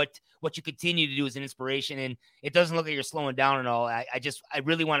inspiration. What you continue to do is an inspiration, and it doesn't look like you're slowing down at all. I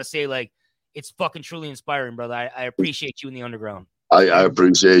really want to say like. It's fucking truly inspiring, brother. I appreciate you in the underground. I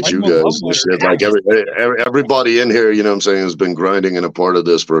appreciate you guys. Shit. Like everybody in here, you know what I'm saying, has been grinding and a part of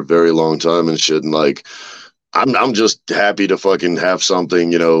this for a very long time and shit. And like, I'm just happy to fucking have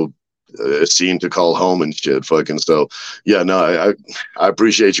something, a scene to call home and shit. Fucking so, yeah. No, I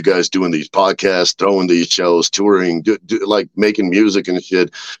appreciate you guys doing these podcasts, throwing these shows, touring, like making music and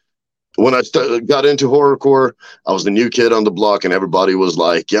shit. When I got into horrorcore, I was the new kid on the block, and everybody was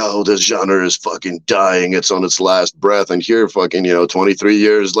like, yo, this genre is fucking dying. It's on its last breath. And here, fucking, 23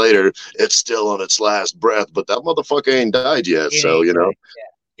 years later, it's still on its last breath, but that motherfucker ain't died yet. So,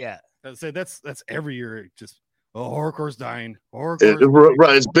 Yeah. I'd say that's every year. Just, horrorcore's dying. Right.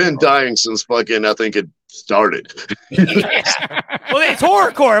 It's been dying since fucking, I think it started. Well, it's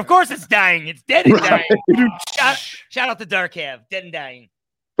horrorcore. Of course it's dying. It's dead and dying. Shout out to Dark Hav. Dead and dying.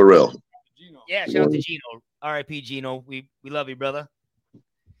 For real. Yeah, shout out to Gino. R.I.P. Gino. We love you, brother.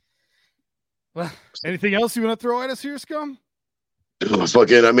 Well, anything else you want to throw at us here, Scum?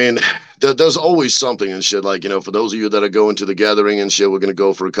 Fucking, I mean, there's always something and shit. Like, for those of you that are going to the gathering and shit, we're going to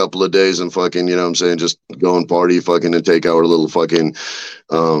go for a couple of days and fucking, what I'm saying, just go and party fucking and take our little fucking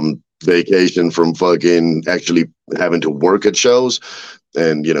vacation from fucking actually having to work at shows.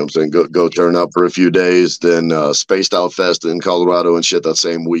 And, what I'm saying, go turn up for a few days, then Spaced Out Fest in Colorado and shit that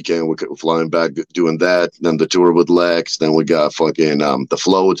same weekend. We're flying back doing that. Then the tour with Lex. Then we got fucking The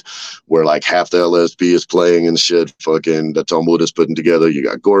Float, where like half the LSP is playing and shit. Fucking that Tom Wood is putting together. You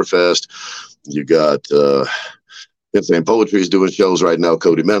got Gorefest. You got Insane Poetry is doing shows right now.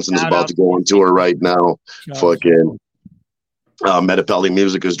 Cody Manson is about to go on tour right now. Fucking Metapelli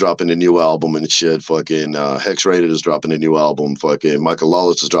Music is dropping a new album and shit. Fucking Hex Rated is dropping a new album. Fucking Michael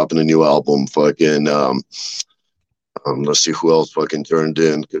Lawless is dropping a new album. Fucking let's see who else fucking turned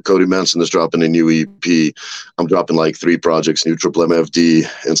in. Cody Manson is dropping a new EP. I'm dropping like 3 projects. New Triple MFD.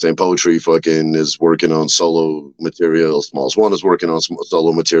 Insane Poetry fucking is working on solo material. Smalls One is working on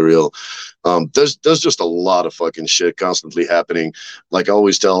solo material. There's just a lot of fucking shit constantly happening. Like I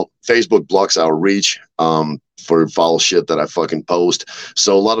always tell, Facebook blocks our reach for foul shit that I fucking post.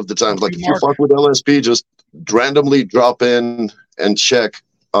 So a lot of the times, like if you fuck with LSP, just randomly drop in and check.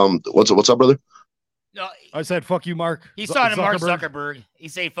 What's up, brother? No, I said, fuck you, Mark. He's talking to Mark Zuckerberg. He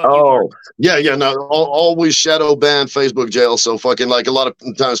say, fuck you, Mark. Yeah. No, always shadow ban Facebook jail. So fucking like a lot of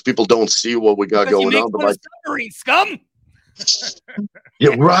times people don't see what we got going on. But like, scum.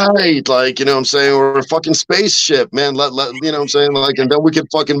 You're right. Like, what I'm saying? We're a fucking spaceship, man. Let what I'm saying? Like, and then we can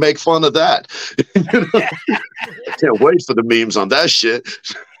fucking make fun of that. I can't wait for the memes on that shit.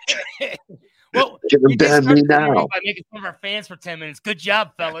 Well, you ban me now. By making fun of our fans for 10 minutes. Good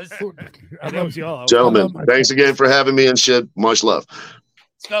job, fellas. I love you all. Gentlemen, thanks again for having me and shit. Much love.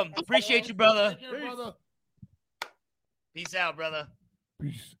 Scum, appreciate you, brother. Peace out, brother.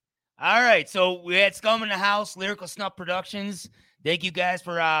 Peace. All right, so we had Scum in the house, Lyrical Snuff Productions. Thank you guys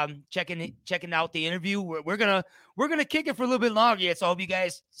for checking out the interview. We're gonna kick it for a little bit longer yet, so I hope you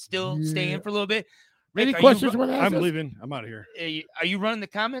guys still stay in for a little bit. Rick, any questions? I'm leaving. I'm out of here. Are you running the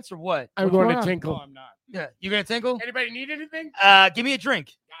comments or what? I'm going to tinkle. No, I'm not. Yeah, you're gonna tinkle. Anybody need anything? Give me a drink.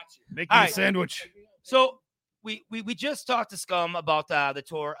 Gotcha. Make me a sandwich. So we just talked to Scum about the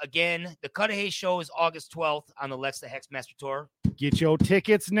tour again. The Cudahy show is August 12th on the Lex the Hexmaster tour. Get your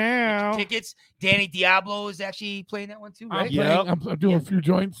tickets now. Danny Diablo is actually playing that one too, right? I'm doing a few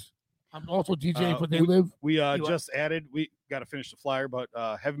joints. I'm also DJing for They Live. We just added. We got to finish the flyer, but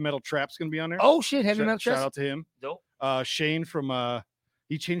Heavy Metal Trap's gonna be on there. Oh shit, Heavy Metal Trap! Shout out to him. Dope. Shane from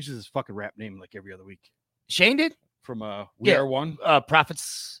he changes his fucking rap name like every other week. Shane did from We Are One.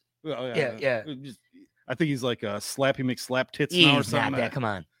 Prophets. Yeah. I think he's like Slappy McSlap Tits now or something. Not that. Come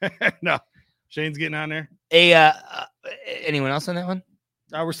on. No, Shane's getting on there. Hey, anyone else on that one?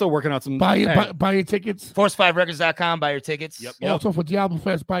 We're still working out some. Buy your tickets. Force5records.com. Buy your tickets. Yep. Also for Diablo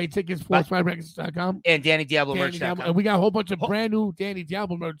Fest, buy your tickets. Force5records.com. And DannyDiabloMerch.com. And we got a whole bunch of brand new Danny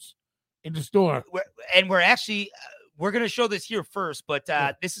Diablo merch in the store. We're actually we're going to show this here first, but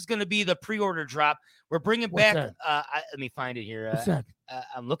this is going to be the pre-order drop. We're bringing back. Let me find it here. What's that?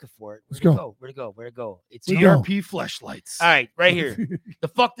 I'm looking for it. Let's go. Where'd it go? It's DRP fleshlights. All right, right here. The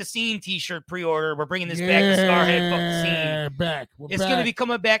Fuck the Scene T-shirt pre-order. We're bringing this back. The Scarhead Fuck the Scene. Back. It's going to be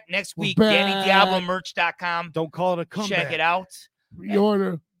coming back next week. back. DannyDiabloMerch.com. Don't call it a comeback. Check it out.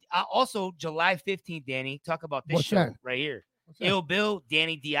 Pre-order. Also, July 15th, Danny. Talk about this What's show that? right here. Ill Bill,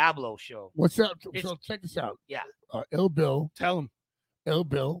 Danny Diablo show. What's up? So check this out. Yeah. Ill Bill. Tell him. Ill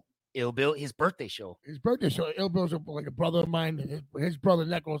Bill. Ill Bill, his birthday show. Ill Bill's like a brother of mine. His brother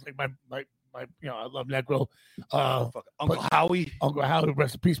Necro's like my I love Necro. Uncle Howie. Uncle Howie,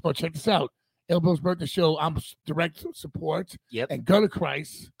 rest in peace. But check this out. Ill Bill's birthday show. I'm direct support. Yep. And Gutter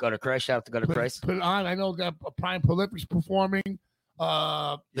Christ. Gutter Christ. Shout out to Gutter Christ. Put it on. I know that Prime Prolific's performing. He's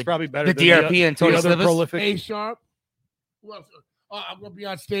probably better the than DRP and Tony Slivers. Prolific. A Sharp. Who else? I'm gonna be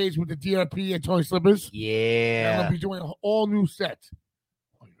on stage with the DRP and Tony Slivers. Yeah. I'm gonna be doing an all new set.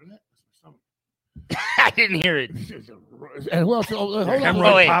 Oh, you heard that? I didn't hear it. And who else? Hold on.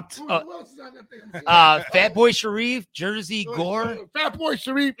 Hemorrhoid popped. Who else is on that thing? Fat Boy Sharif, Jersey Gore. Fat Boy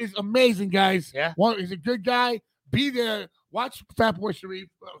Sharif is amazing, guys. Yeah. He's a good guy. Be there. Watch Fat Boy Sharif.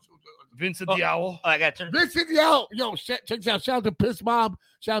 Vincent the Owl. Oh, I got to turn. Vincent the Owl. Yo, check this out. Shout out to Piss Mob.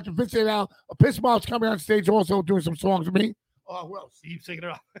 Shout out to Vincent the Owl. Piss Mob's coming on stage also doing some songs with me. Oh, who else? Keep taking it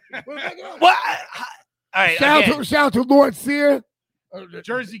off. What? All right. Shout out to Lord Sear.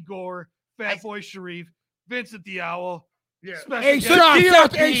 Jersey Gore, Fat Boy Sharif, Vincent the Owl. Yeah. A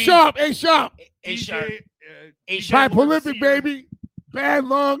Sharp. Prime Prolific, baby. Bad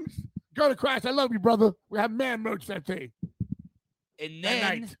Lungs. Go to Christ. I love you, brother. We have man merch that day. And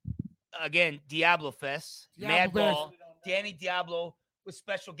then, again, Diablo Fest. Mad Ball. Danny Diablo with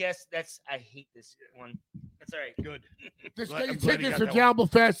special guests. I hate this one. That's all right. Good. Just get your tickets for Diablo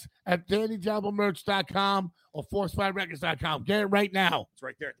Fest at DannyDiabloMerch.com or Force5Records.com. Get it right now. It's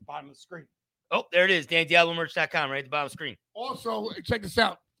right there at the bottom of the screen. Oh, there it is. DannyDiabloMerch.com, right at the bottom of the screen. Also, check this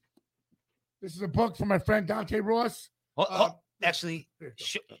out. This is a book from my friend Dante Ross. Actually,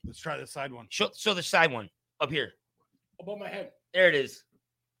 let's try the side one. Show the side one up here. Above my head. There it is.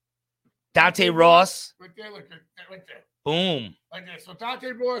 Dante Ross. Right there, look, right there. Boom. Right there. So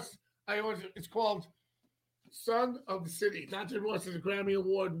Dante Ross, it's called Son of the City. Dante Ross is a Grammy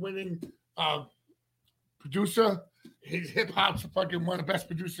Award-winning producer. He's hip-hop's fucking one of the best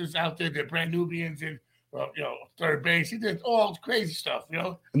producers out there. They're Brand Nubians and third base. He did all crazy stuff,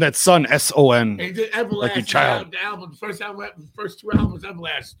 And that Son, S-O-N. He did Everlast. Like your child. The album, first 2 albums,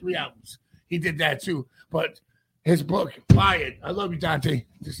 Everlast, 3 albums. He did that too. But his book, buy it. I love you, Dante.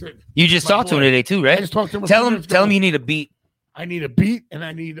 You just talked to him today too, right? I just talked to him. Tell him you need a beat. I need a beat, and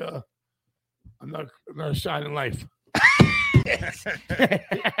I need another shot in life.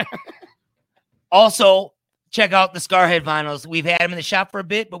 Also, check out the Scarhead vinyls. We've had them in the shop for a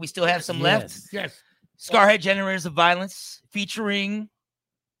bit, but we still have some left. Yes. Scarhead Generators of Violence, featuring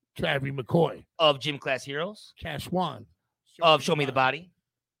Travis McCoy of Gym Class Heroes, Cash Wan of Show Me the Body,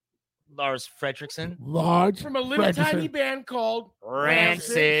 Lars Fredrickson, from a little tiny band called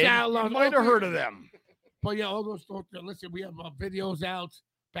Rancid. You might have heard of them. But yeah, all those. Listen, we have videos out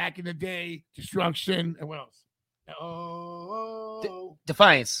back in the day. Destruction and what else?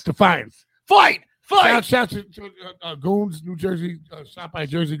 Defiance. Fight. Shout to Goons, New Jersey, shot by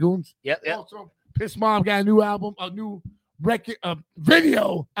Jersey Goons. Yep. Also, Piss Mom got a new album, a new record,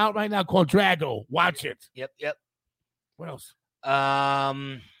 video out right now called Drago. Watch it. Yep. What else?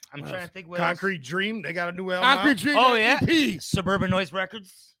 I'm trying to think. What Concrete else? Dream. They got a new album. Concrete Dream. Oh yeah. EP. Suburban Noise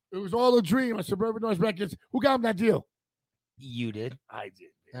Records. It was all a dream on Suburban Noise Records. Who got him that deal? You did. I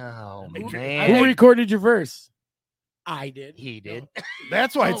did. Oh Who man. Who recorded your verse? I did. He did.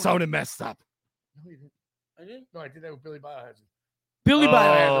 That's why it sounded messed up. I did? No, I did that with Billy Biohazard. Billy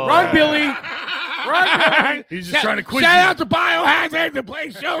Biohazard. Run, Billy. Run, Billy. He's just trying to quit. Shout out to Biohazard to play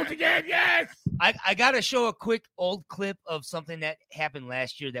shows again. Yes. I got to show a quick old clip of something that happened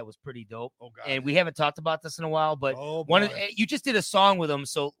last year that was pretty dope. Oh, God. And we haven't talked about this in a while, but you just did a song with them.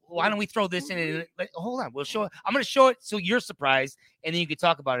 So why don't we throw this in? And, hold on. We'll show it. I'm going to show it so you're surprised, and then you can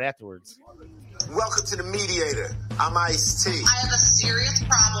talk about it afterwards. Welcome to The Mediator. I'm Ice-T. I have a serious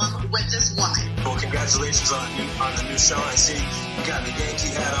problem with this woman. Well, congratulations on the new show. I see you got the Yankee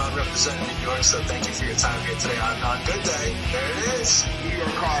hat on representing New York, so thank you for your time here today on Good Day. There it is. New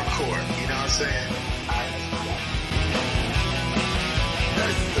York hardcore. You know what I'm saying?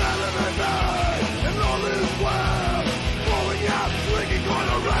 It's Saturday night, and all is well. Falling out, drinking, going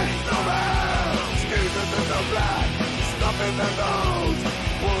the blood, stuffing the nose,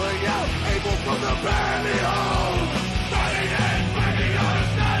 pulling out Abel from the pantyhose. Starting and breaking on a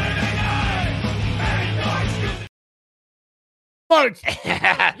Saturday night.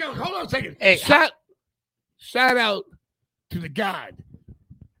 Yo, hold on a second. Hey, shout out to the God.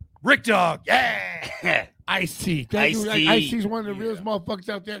 Rick Dog. Yeah. Ice-T. Ice-T. Ice-T's one of the realest motherfuckers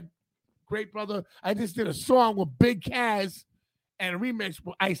out there. Great brother. I just did a song with Big Kaz and a remix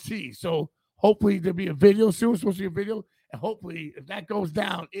with Ice-T. So hopefully there'll be a video soon. It's supposed to be a video. And hopefully if that goes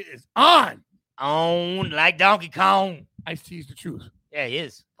down, it is on. On like Donkey Kong. Ice-T is the truth. Yeah, he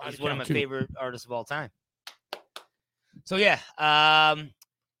is. He's one of my too. favorite artists of all time. So yeah, I'm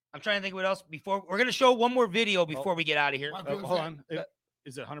trying to think what else before we're gonna show one more video before we get out of here. Hold on.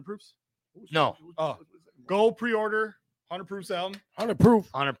 Is it 100 proofs? No. Oh, go pre-order 100 proofs album. 100 proof.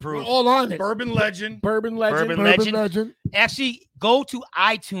 100 proof. We're all on it. Bourbon Legend. Bourbon Legend. Actually, go to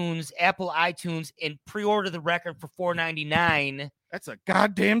iTunes, Apple iTunes, and pre-order the record for $4.99. That's a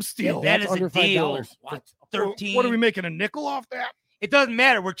goddamn steal. That is under a deal. $5. For 13. What are we making, a nickel off that? It doesn't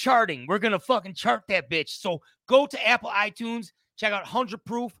matter. We're charting. We're gonna fucking chart that bitch. So go to Apple iTunes, check out 100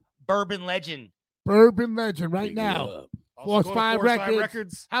 proof Bourbon Legend. Bourbon Legend right now. Force 5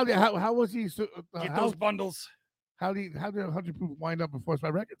 Records. How was he? Get those bundles. How did 100 proof wind up in Force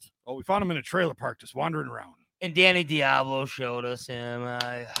 5 Records? Oh, we found him in a trailer park just wandering around. And Danny Diablo showed us him.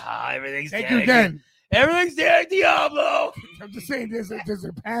 Everything's Thank Danny. you again. Everything's Danny Diablo. I'm just saying there's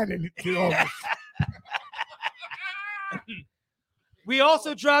a pattern to all this. We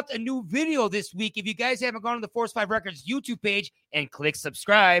also dropped a new video this week. If you guys haven't gone to the Force 5 Records YouTube page and click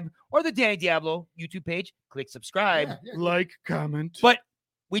subscribe, or the Danny Diablo YouTube page, click subscribe. Like, comment. But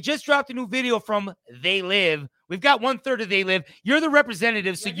we just dropped a new video from They Live. We've got 1/3 of They Live. You're the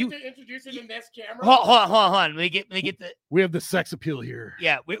representative, so you introduce it in this camera. Hold on. Let me get the. We have the sex appeal here.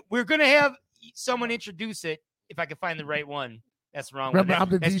 Yeah, we're gonna have someone introduce it if I can find the right one. That's the wrong. Remember, one. I'm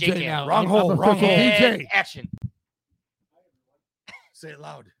the That's DJ J-Cam. now. Wrong hole. And action. Say it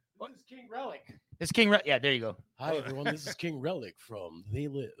loud. This is King Relic. It's King. Yeah, there you go. Hi, everyone. This is King Relic from They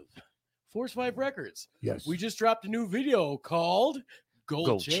Live. Force 5 Records. Yes. We just dropped a new video called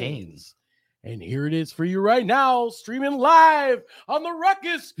Gold Chains. Chains. And here it is for you right now, streaming live on the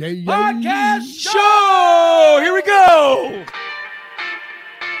Ruckus Podcast Show. Here we go.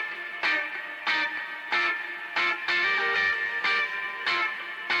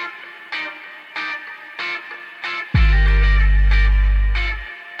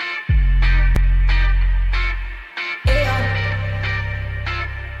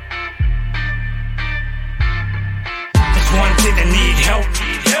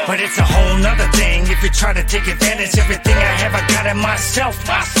 But it's a whole nother thing if you try to take advantage. Everything I have, I got it myself.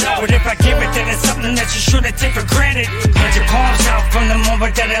 But if I give it, then it's something that you shouldn't take for granted. Had your palms out from the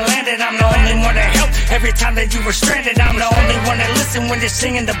moment that it landed. I'm the only one that helped every time that you were stranded. I'm the only one that listened when you're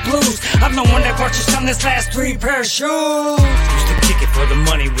singing the blues. I'm the one that brought you some this last 3 pair of shoes. Used to kick it for the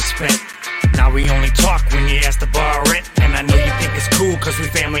money was spent. Now we only talk when you ask to borrow rent. And I know you think it's cool cause we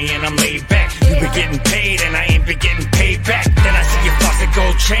family and I'm laid back. You be getting paid and I ain't been getting paid back. Then I see your flossy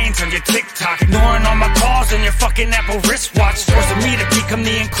gold chains on your TikTok, ignoring all my calls and your fucking Apple wristwatch, forcing me to become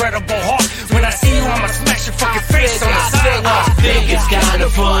the Incredible Hulk. When I see you, I'ma smash your fucking face on the sidewalk. I think it's kinda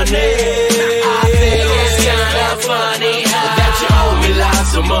funny. I think it's kinda funny that you owe me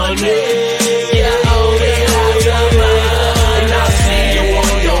lots of money. You owe me lots of money. And I see you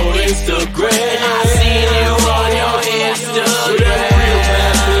on your Instagram. I see you on your Instagram. With them real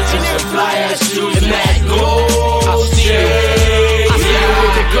bad bitches and fly ass shoes and that gold chain. I see you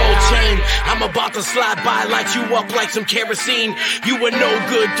with the gold chain. I'm about to slide by, light you up like some kerosene. You a no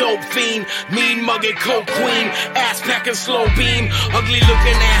good dope fiend, mean mugging coke queen, ass packing slow beam, ugly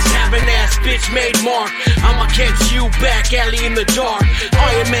looking ass having ass bitch made mark. I'ma catch you back alley in the dark.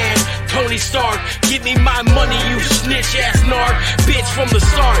 Iron Man, Tony Stark, give me my money, you snitch ass narc. Bitch from the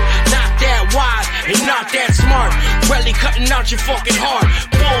start, not that wise and not that smart. Really cutting out your fucking heart.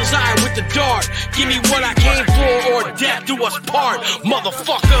 Bullseye with the dart. Give me what I came for or death do us part.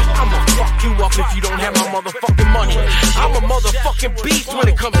 Motherfucker, I'ma fuck you up if you don't have my motherfucking money. I'm a motherfucking beast when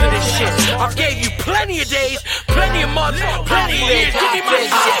it comes to this shit. I gave you plenty of days, plenty of months, plenty of years. Give me my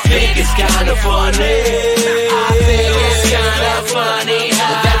shit. I think it's kinda funny. I think it's kinda funny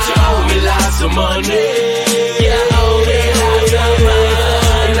that you owe me lots of money. You owe me lots of money.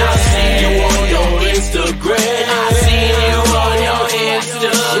 And I see you on your Instagram. I see you on your Instagram. With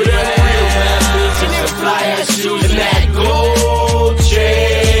them real bad bitches and fly ass shoes and that gold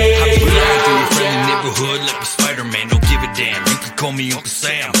chain. Hood like a Spider-Man, don't give a damn. You can call me Uncle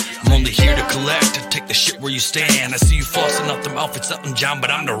Sam. I'm only only here to collect, to take the shit where you stand. I see you flossing up them outfits up in John, but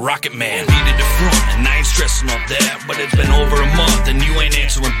I'm the Rocket Man. Beat it to front, and I ain't stressing off that, but it's been over a month, and you ain't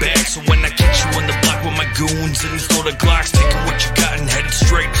answering back. So when I catch you in the block with my goons and these loaded Glocks, taking what you got and headed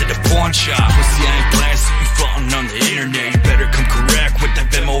straight to the pawn shop. Pussy, I ain't playing, so you frontin' on the internet. You better come correct with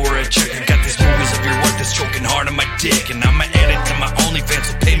that Venmo or a check. I got these movies of your wife that's choking hard on my dick, and I'ma add it to my OnlyFans,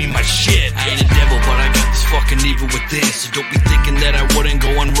 so pay me my shit. I ain't a devil, but I got this fucking evil within, so don't be thinking that I wouldn't go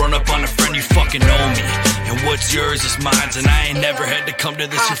and run up on a friend. You fucking know me, and what's yours is mine, and I ain't never had to come to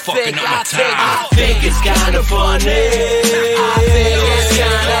this. You fucking up my time. I think it's kinda funny. I think it's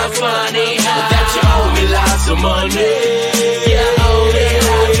kinda funny that you owe me lots of money. You owe me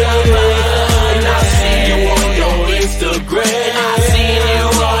lots of money. And I see you on your Instagram. I see you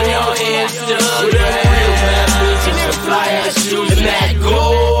on your Instagram. Real bad bitches and fly ass shoes and that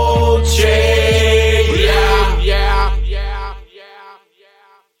gold chain.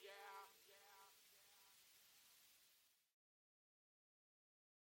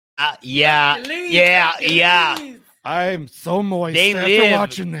 Yeah. Yeah. I'm so moist They after Live,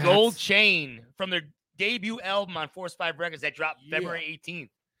 watching that. Gold Chain from their debut album on Force 5 Records that dropped February 18th.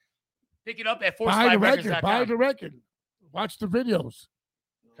 Pick it up at force5records.com. Buy the record. Watch the videos.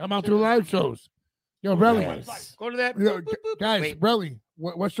 Come out to the live shows. Yo, Relly. Go to that. Guys, Wait. Relly,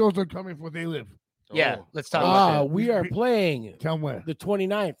 what shows are coming for They Live? Yeah, let's talk about that. We are playing Tell them where. the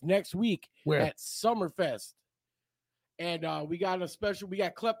 29th next week Where? at Summerfest. And we got a special. We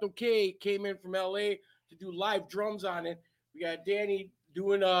got Klepto K came in from LA to do live drums on it. We got Danny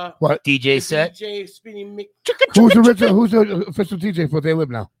doing What? DJ set. DJ spinning mic. Who's the official DJ for They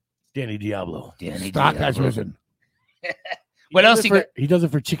Live now? Danny Diablo. Stock has risen. What else you got? He does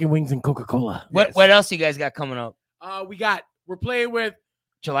it for chicken wings and Coca-Cola. What else you guys got coming up? We're playing with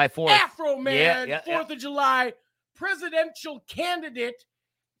July 4th. Afro Man, Yeah. 4th of July, presidential candidate,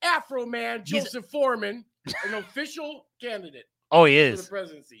 Afro Man, Joseph Foreman, an official candidate. Oh, he for is. the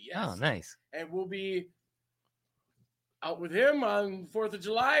presidency. Yes. Oh, nice. And we'll be out with him on 4th of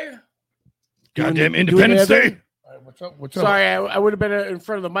July. Goddamn Independence Day. All right, what's up? What's up? Sorry, I would have been in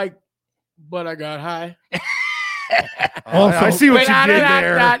front of the mic, but I got high. Also, I see what you did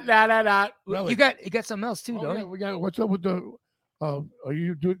there. You got something else too, Oh, don't yeah, you? we got. What's up with the?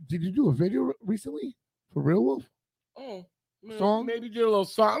 Did you do a video recently for Real Wolf? Oh, Song? maybe do a little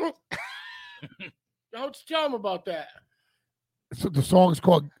something. Don't you tell him about that. So the song's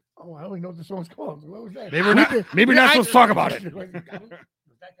called. Oh, I don't even know what the song's called. What was that? Maybe we're not supposed to talk about it.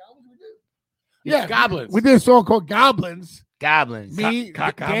 Yeah, Goblins. We did a song called Goblins. Goblins. Me,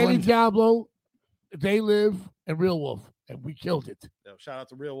 Danny Goblins. Diablo, They Live, and Real Wolf, and we killed it. Yo, shout out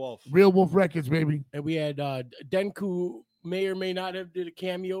to Real Wolf. Real Wolf Records, baby. And we had Denku may or may not have did a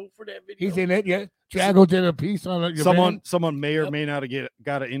cameo for that video. He's in it, yeah. Drago did a piece on it. Someone may or may not have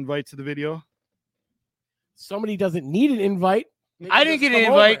got an invite to the video. Somebody doesn't need an invite. I didn't get an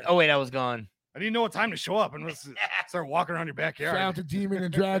invite. Oh, wait, I was gone. I didn't know what time to show up and let's start walking around your backyard. Shout out to Demon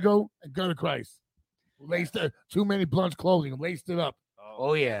and Drago and Gunner Christ. Laced too many blunts clothing, laced it up.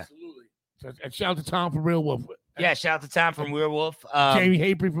 Oh, yeah. Absolutely. And shout out to Tom from Real Wolf. Yeah, shout out to Tom from Werewolf. Jamie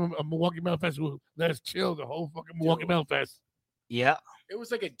Haybury from Milwaukee Metal Festival. Let us chill the whole fucking Milwaukee Metal Fest. Yeah. It was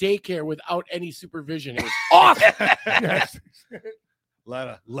like a daycare without any supervision. It was awesome. Yes. Lot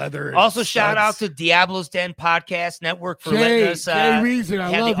of leather. and Also, shout out studs. to Diablo's Den Podcast Network for letting us Jay Reason, I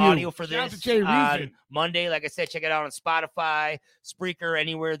have love the you. audio for Shout out this to Jay on Reason. Monday. Like I said, check it out on Spotify, Spreaker,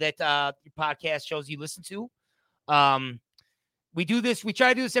 anywhere that your podcast shows you listen to. We do this. We try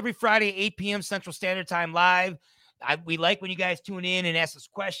to do this every Friday, 8 p.m. Central Standard Time live. We like when you guys tune in and ask us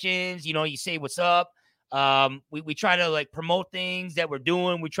questions. You know, you say what's up. We try to like promote things that we're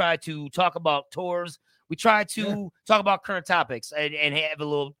doing. We try to talk about tours. We try to talk about current topics and get a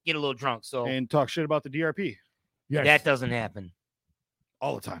little drunk. So and talk shit about the DRP. Yes. that doesn't happen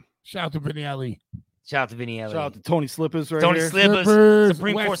All the time. Shout out to Vinny Ali. Shout out to Vinny Elliott. Shout out to Tony Slippers right Tony here. Slippers,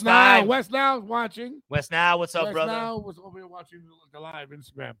 Supreme West Force Nile. 5. West Nile's watching. West Now, what's up, West brother? Nile was over here watching the live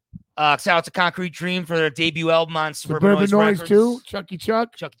Instagram. Shout out to Concrete Dream for their debut album on Suburban Noise Records. too. Chucky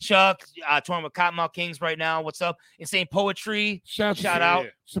Chuck. Chuck, touring with Cottonmouth Kings right now. What's up? Insane Poetry. Shout out.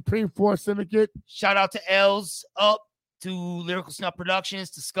 Supreme Force Syndicate. Shout out to L's Up, to Lyrical Snuff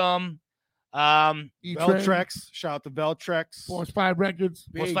Productions, to Scum. Veltrex. Shout out to Veltrex. Force 5 Records.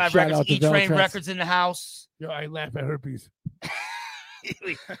 Force 5 Records. E-Train Records in the house. Yo, I laugh at herpes.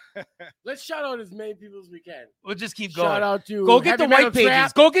 Let's shout out as many people as we can. We'll just keep going. Shout out to Go get the Heavy Metal white pages.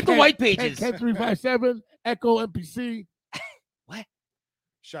 Trap. Go get the white pages. Ken 357, Echo MPC.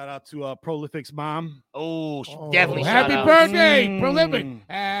 Shout out to Prolific's mom. Oh, definitely. Happy shout out. birthday, Prolific.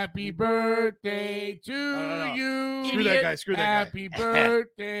 Happy birthday to you. Screw that guy. Screw that Happy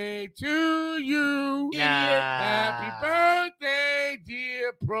birthday to you. Happy birthday,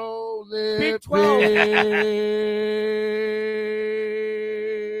 dear Prolific. Big 12. Oh,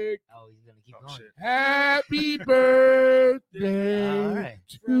 he's going to keep going. Happy birthday All right.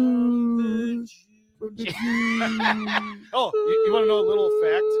 to you. Oh, you want to know a little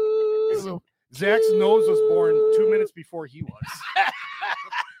fact? Zach's nose was born 2 minutes before he was.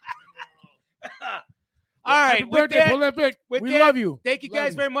 All right. Happy birthday, Prolific. We love you. Thank you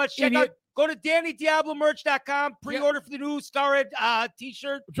guys very much. Check out, go to DannyDiablomerch.com. Pre-order for the new Starhead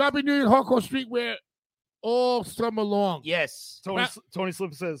t-shirt. Dropping new hardcore streetwear all summer long. Yes. Tony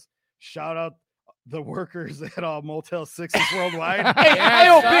Slip says, shout out the workers at all Motel 6s worldwide. Hey,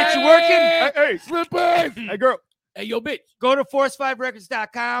 yo, bitch, you working? Hey, Slippers. Hey, girl. Hey, yo, bitch. Go to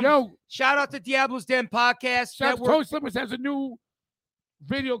Force5Records.com. Yo. Shout out to Diablo's Den Podcast. Tony Slippers has a new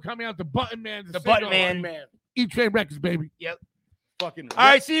video coming out, The Button Man. The Button Man. E-Train Records, baby. Yep. Fucking. All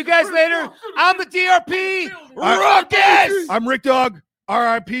right, see you guys later. I'm the DRP. Ruckus. I'm Rick Dog.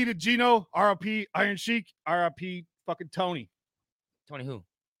 R.I.P. to Gino. R.I.P. Iron Sheik. R.I.P. fucking Tony. Tony who?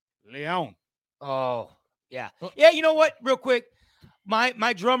 Leon. Oh, yeah. Yeah, you know what? Real quick.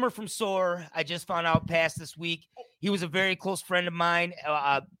 My drummer from SOAR, I just found out passed this week. He was a very close friend of mine.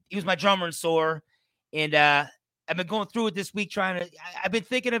 He was my drummer in SOAR. And I've been going through it this week I've been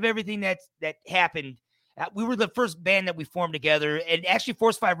thinking of everything that happened. We were the first band that we formed together. And actually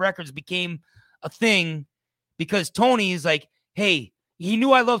Force 5 Records became a thing because Tony is like, hey, he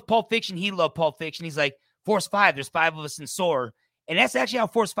knew I loved Pulp Fiction. He loved Pulp Fiction. He's like, Force 5, there's 5 of us in SOAR. And that's actually how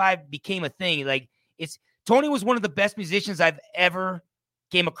Force 5 became a thing. Like, Tony was one of the best musicians I've ever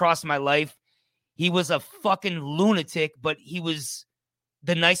came across in my life. He was a fucking lunatic, but he was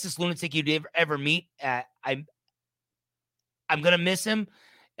the nicest lunatic you'd ever meet. I'm going to miss him.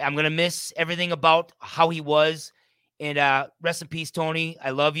 I'm going to miss everything about how he was. And rest in peace, Tony.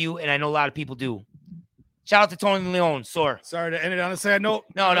 I love you, and I know a lot of people do. Shout out to Tony Leon, SOAR. Sorry to end it on a sad note.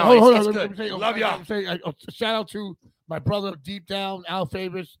 No, it's good. Love y'all. Shout out to my brother deep down, Albert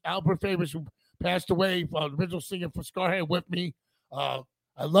Favors, who passed away, original singer for Scarhead with me. I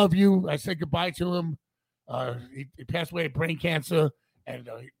love you. I said goodbye to him. He passed away of brain cancer, and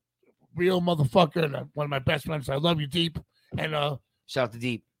real motherfucker, and one of my best friends. I love you, Deep. And shout out to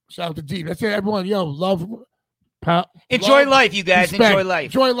Deep. Shout out to Deep. That's it, everyone. Yo, love. Enjoy life, you guys. Respect. Enjoy life.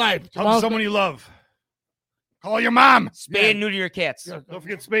 Enjoy life. Tell someone you love. Call your mom. Spay and neuter your cats. Yeah, don't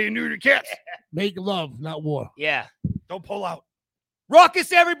forget to spay and neuter your cats. Make love, not war. Yeah. Don't pull out.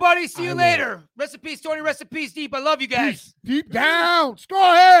 Ruckus, everybody. See you later. Rest in peace, Tony. Rest in peace, Deep. I love you guys. Deep down. Let's go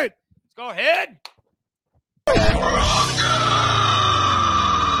ahead. Let's go ahead.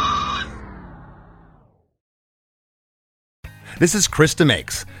 This is Krista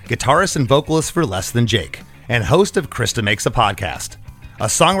Makes, guitarist and vocalist for Less Than Jake, and host of Krista Makes a Podcast, a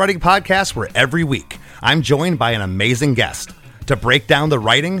songwriting podcast where every week I'm joined by an amazing guest to break down the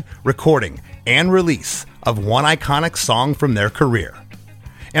writing, recording, and release of one iconic song from their career.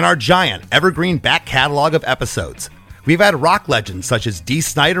 In our giant evergreen back catalog of episodes, we've had rock legends such as Dee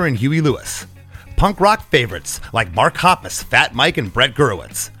Snider and Huey Lewis, punk rock favorites like Mark Hoppus, Fat Mike, and Brett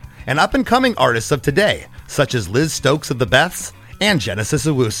Gurewitz, and up-and-coming artists of today such as Liz Stokes of the Beths and Genesis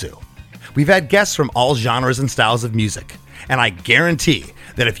Owusu. We've had guests from all genres and styles of music, and I guarantee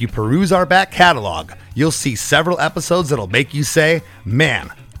that if you peruse our back catalog, you'll see several episodes that'll make you say, man,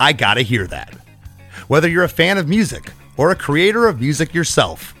 I gotta hear that. Whether you're a fan of music or a creator of music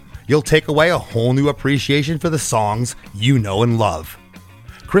yourself, you'll take away a whole new appreciation for the songs you know and love.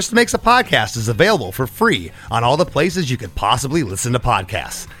 Krista Makes a Podcast is available for free on all the places you could possibly listen to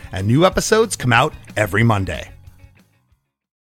podcasts, and new episodes come out every Monday.